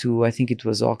 according to, I think it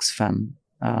was Oxfam,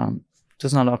 it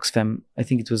was not Oxfam, I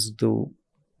think it was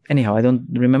anyhow, I don't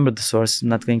remember the source, I'm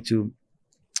not going to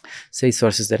say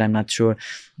sources that I'm not sure,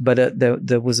 but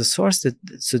there was a source that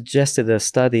suggested a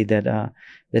study that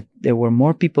there were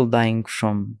more people dying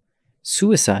from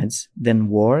suicides than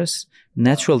wars,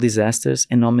 natural disasters,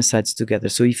 and homicides together.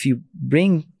 So if you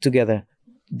bring together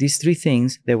these three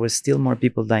things, there were still more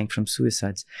people dying from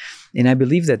suicides. And I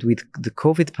believe that with the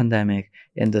COVID pandemic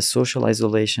and the social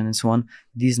isolation and so on,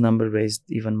 this number raised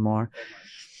even more.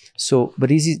 So, but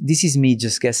this is me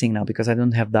just guessing now, because I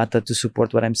don't have data to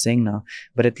support what I'm saying now.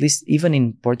 But at least even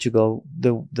in Portugal,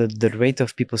 the rate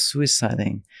of people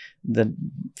suiciding, the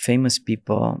famous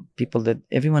people that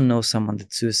everyone knows someone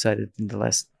that suicided in the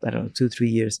last, I don't know,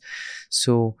 2-3 years.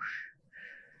 So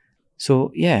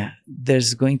yeah,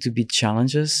 there's going to be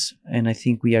challenges, and I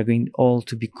think we are going all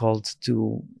to be called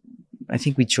to. I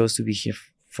think we chose to be here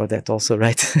for that also,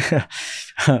 right?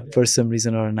 For some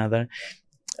reason or another.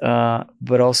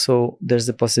 But also there's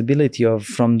the possibility of,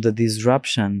 from the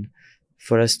disruption,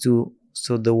 for us to,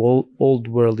 so the old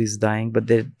world is dying, but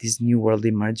there's this new world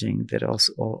emerging that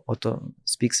also Otto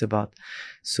speaks about.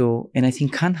 So, and I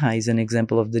think Kanha is an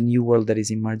example of the new world that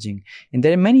is emerging. And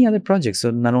there are many other projects.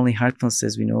 So not only Heartfulness,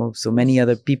 as we know, so many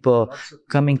other people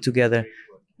coming together.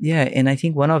 Yeah, and I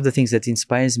think one of the things that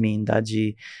inspires me in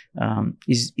Daji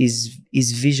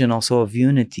is vision also of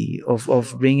unity,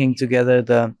 of bringing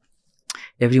together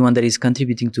everyone that is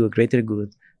contributing to a greater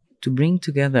good, to bring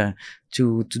together,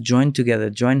 to join together,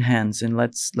 join hands, and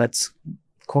let's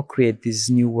co-create this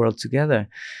new world together,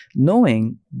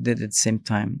 knowing that at the same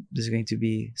time there's going to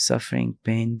be suffering,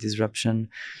 pain, disruption,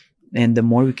 and the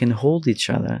more we can hold each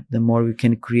other, the more we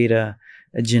can create a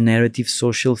generative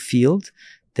social field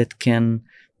that can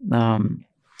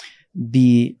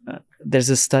be.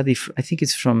 There's a study, I think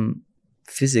it's from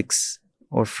physics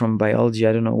or from biology,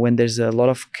 I don't know, when there's a lot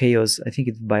of chaos, I think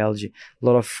it's biology, a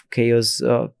lot of chaos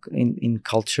in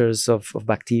cultures of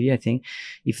bacteria, I think.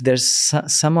 If there's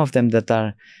some of them that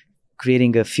are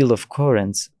creating a field of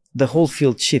coherence, the whole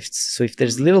field shifts. So if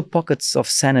there's little pockets of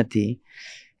sanity,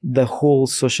 the whole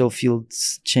social field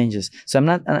changes. So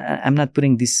I'm not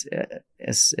putting this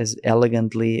as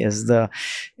elegantly as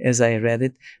I read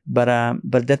it, but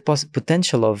that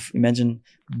potential of, imagine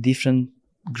different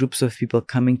groups of people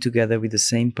coming together with the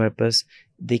same purpose,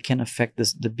 they can affect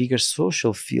the bigger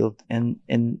social field and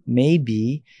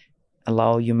maybe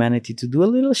allow humanity to do a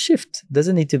little shift.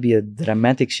 Doesn't need to be a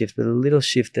dramatic shift, but a little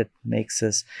shift that makes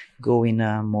us go in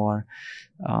a more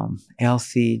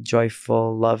healthy,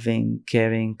 joyful, loving,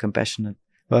 caring, compassionate.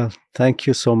 Well, thank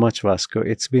you so much, Vasco.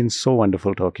 It's been so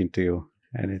wonderful talking to you,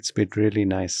 and it's been really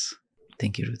nice.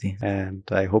 Thank you, Rudy. And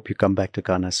I hope you come back to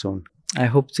Kanha soon. I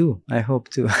hope too. I hope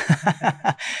the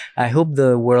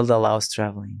world allows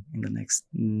traveling in the next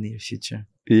near future.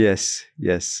 Yes.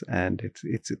 And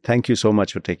it's thank you so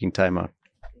much for taking time out.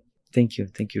 Thank you,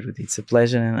 Rudy. It's a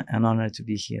pleasure and an honor to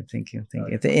be here. Thank you,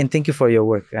 and thank you for your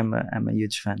work. I'm a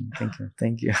huge fan.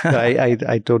 Thank you.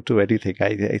 I don't do anything.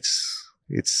 It's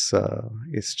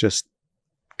just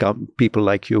people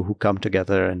like you who come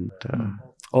together and.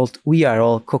 We are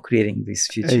all co-creating this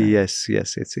future. Yes.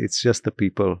 It's just the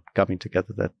people coming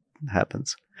together that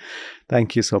happens.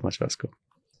 Thank you so much, Vasco.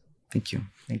 Thank you.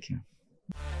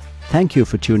 Thank you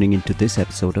for tuning into this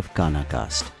episode of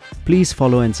KANHACAST. Please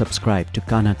follow and subscribe to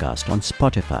KANHACAST on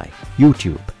Spotify,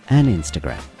 YouTube, and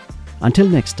Instagram. Until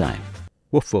next time,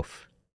 woof woof.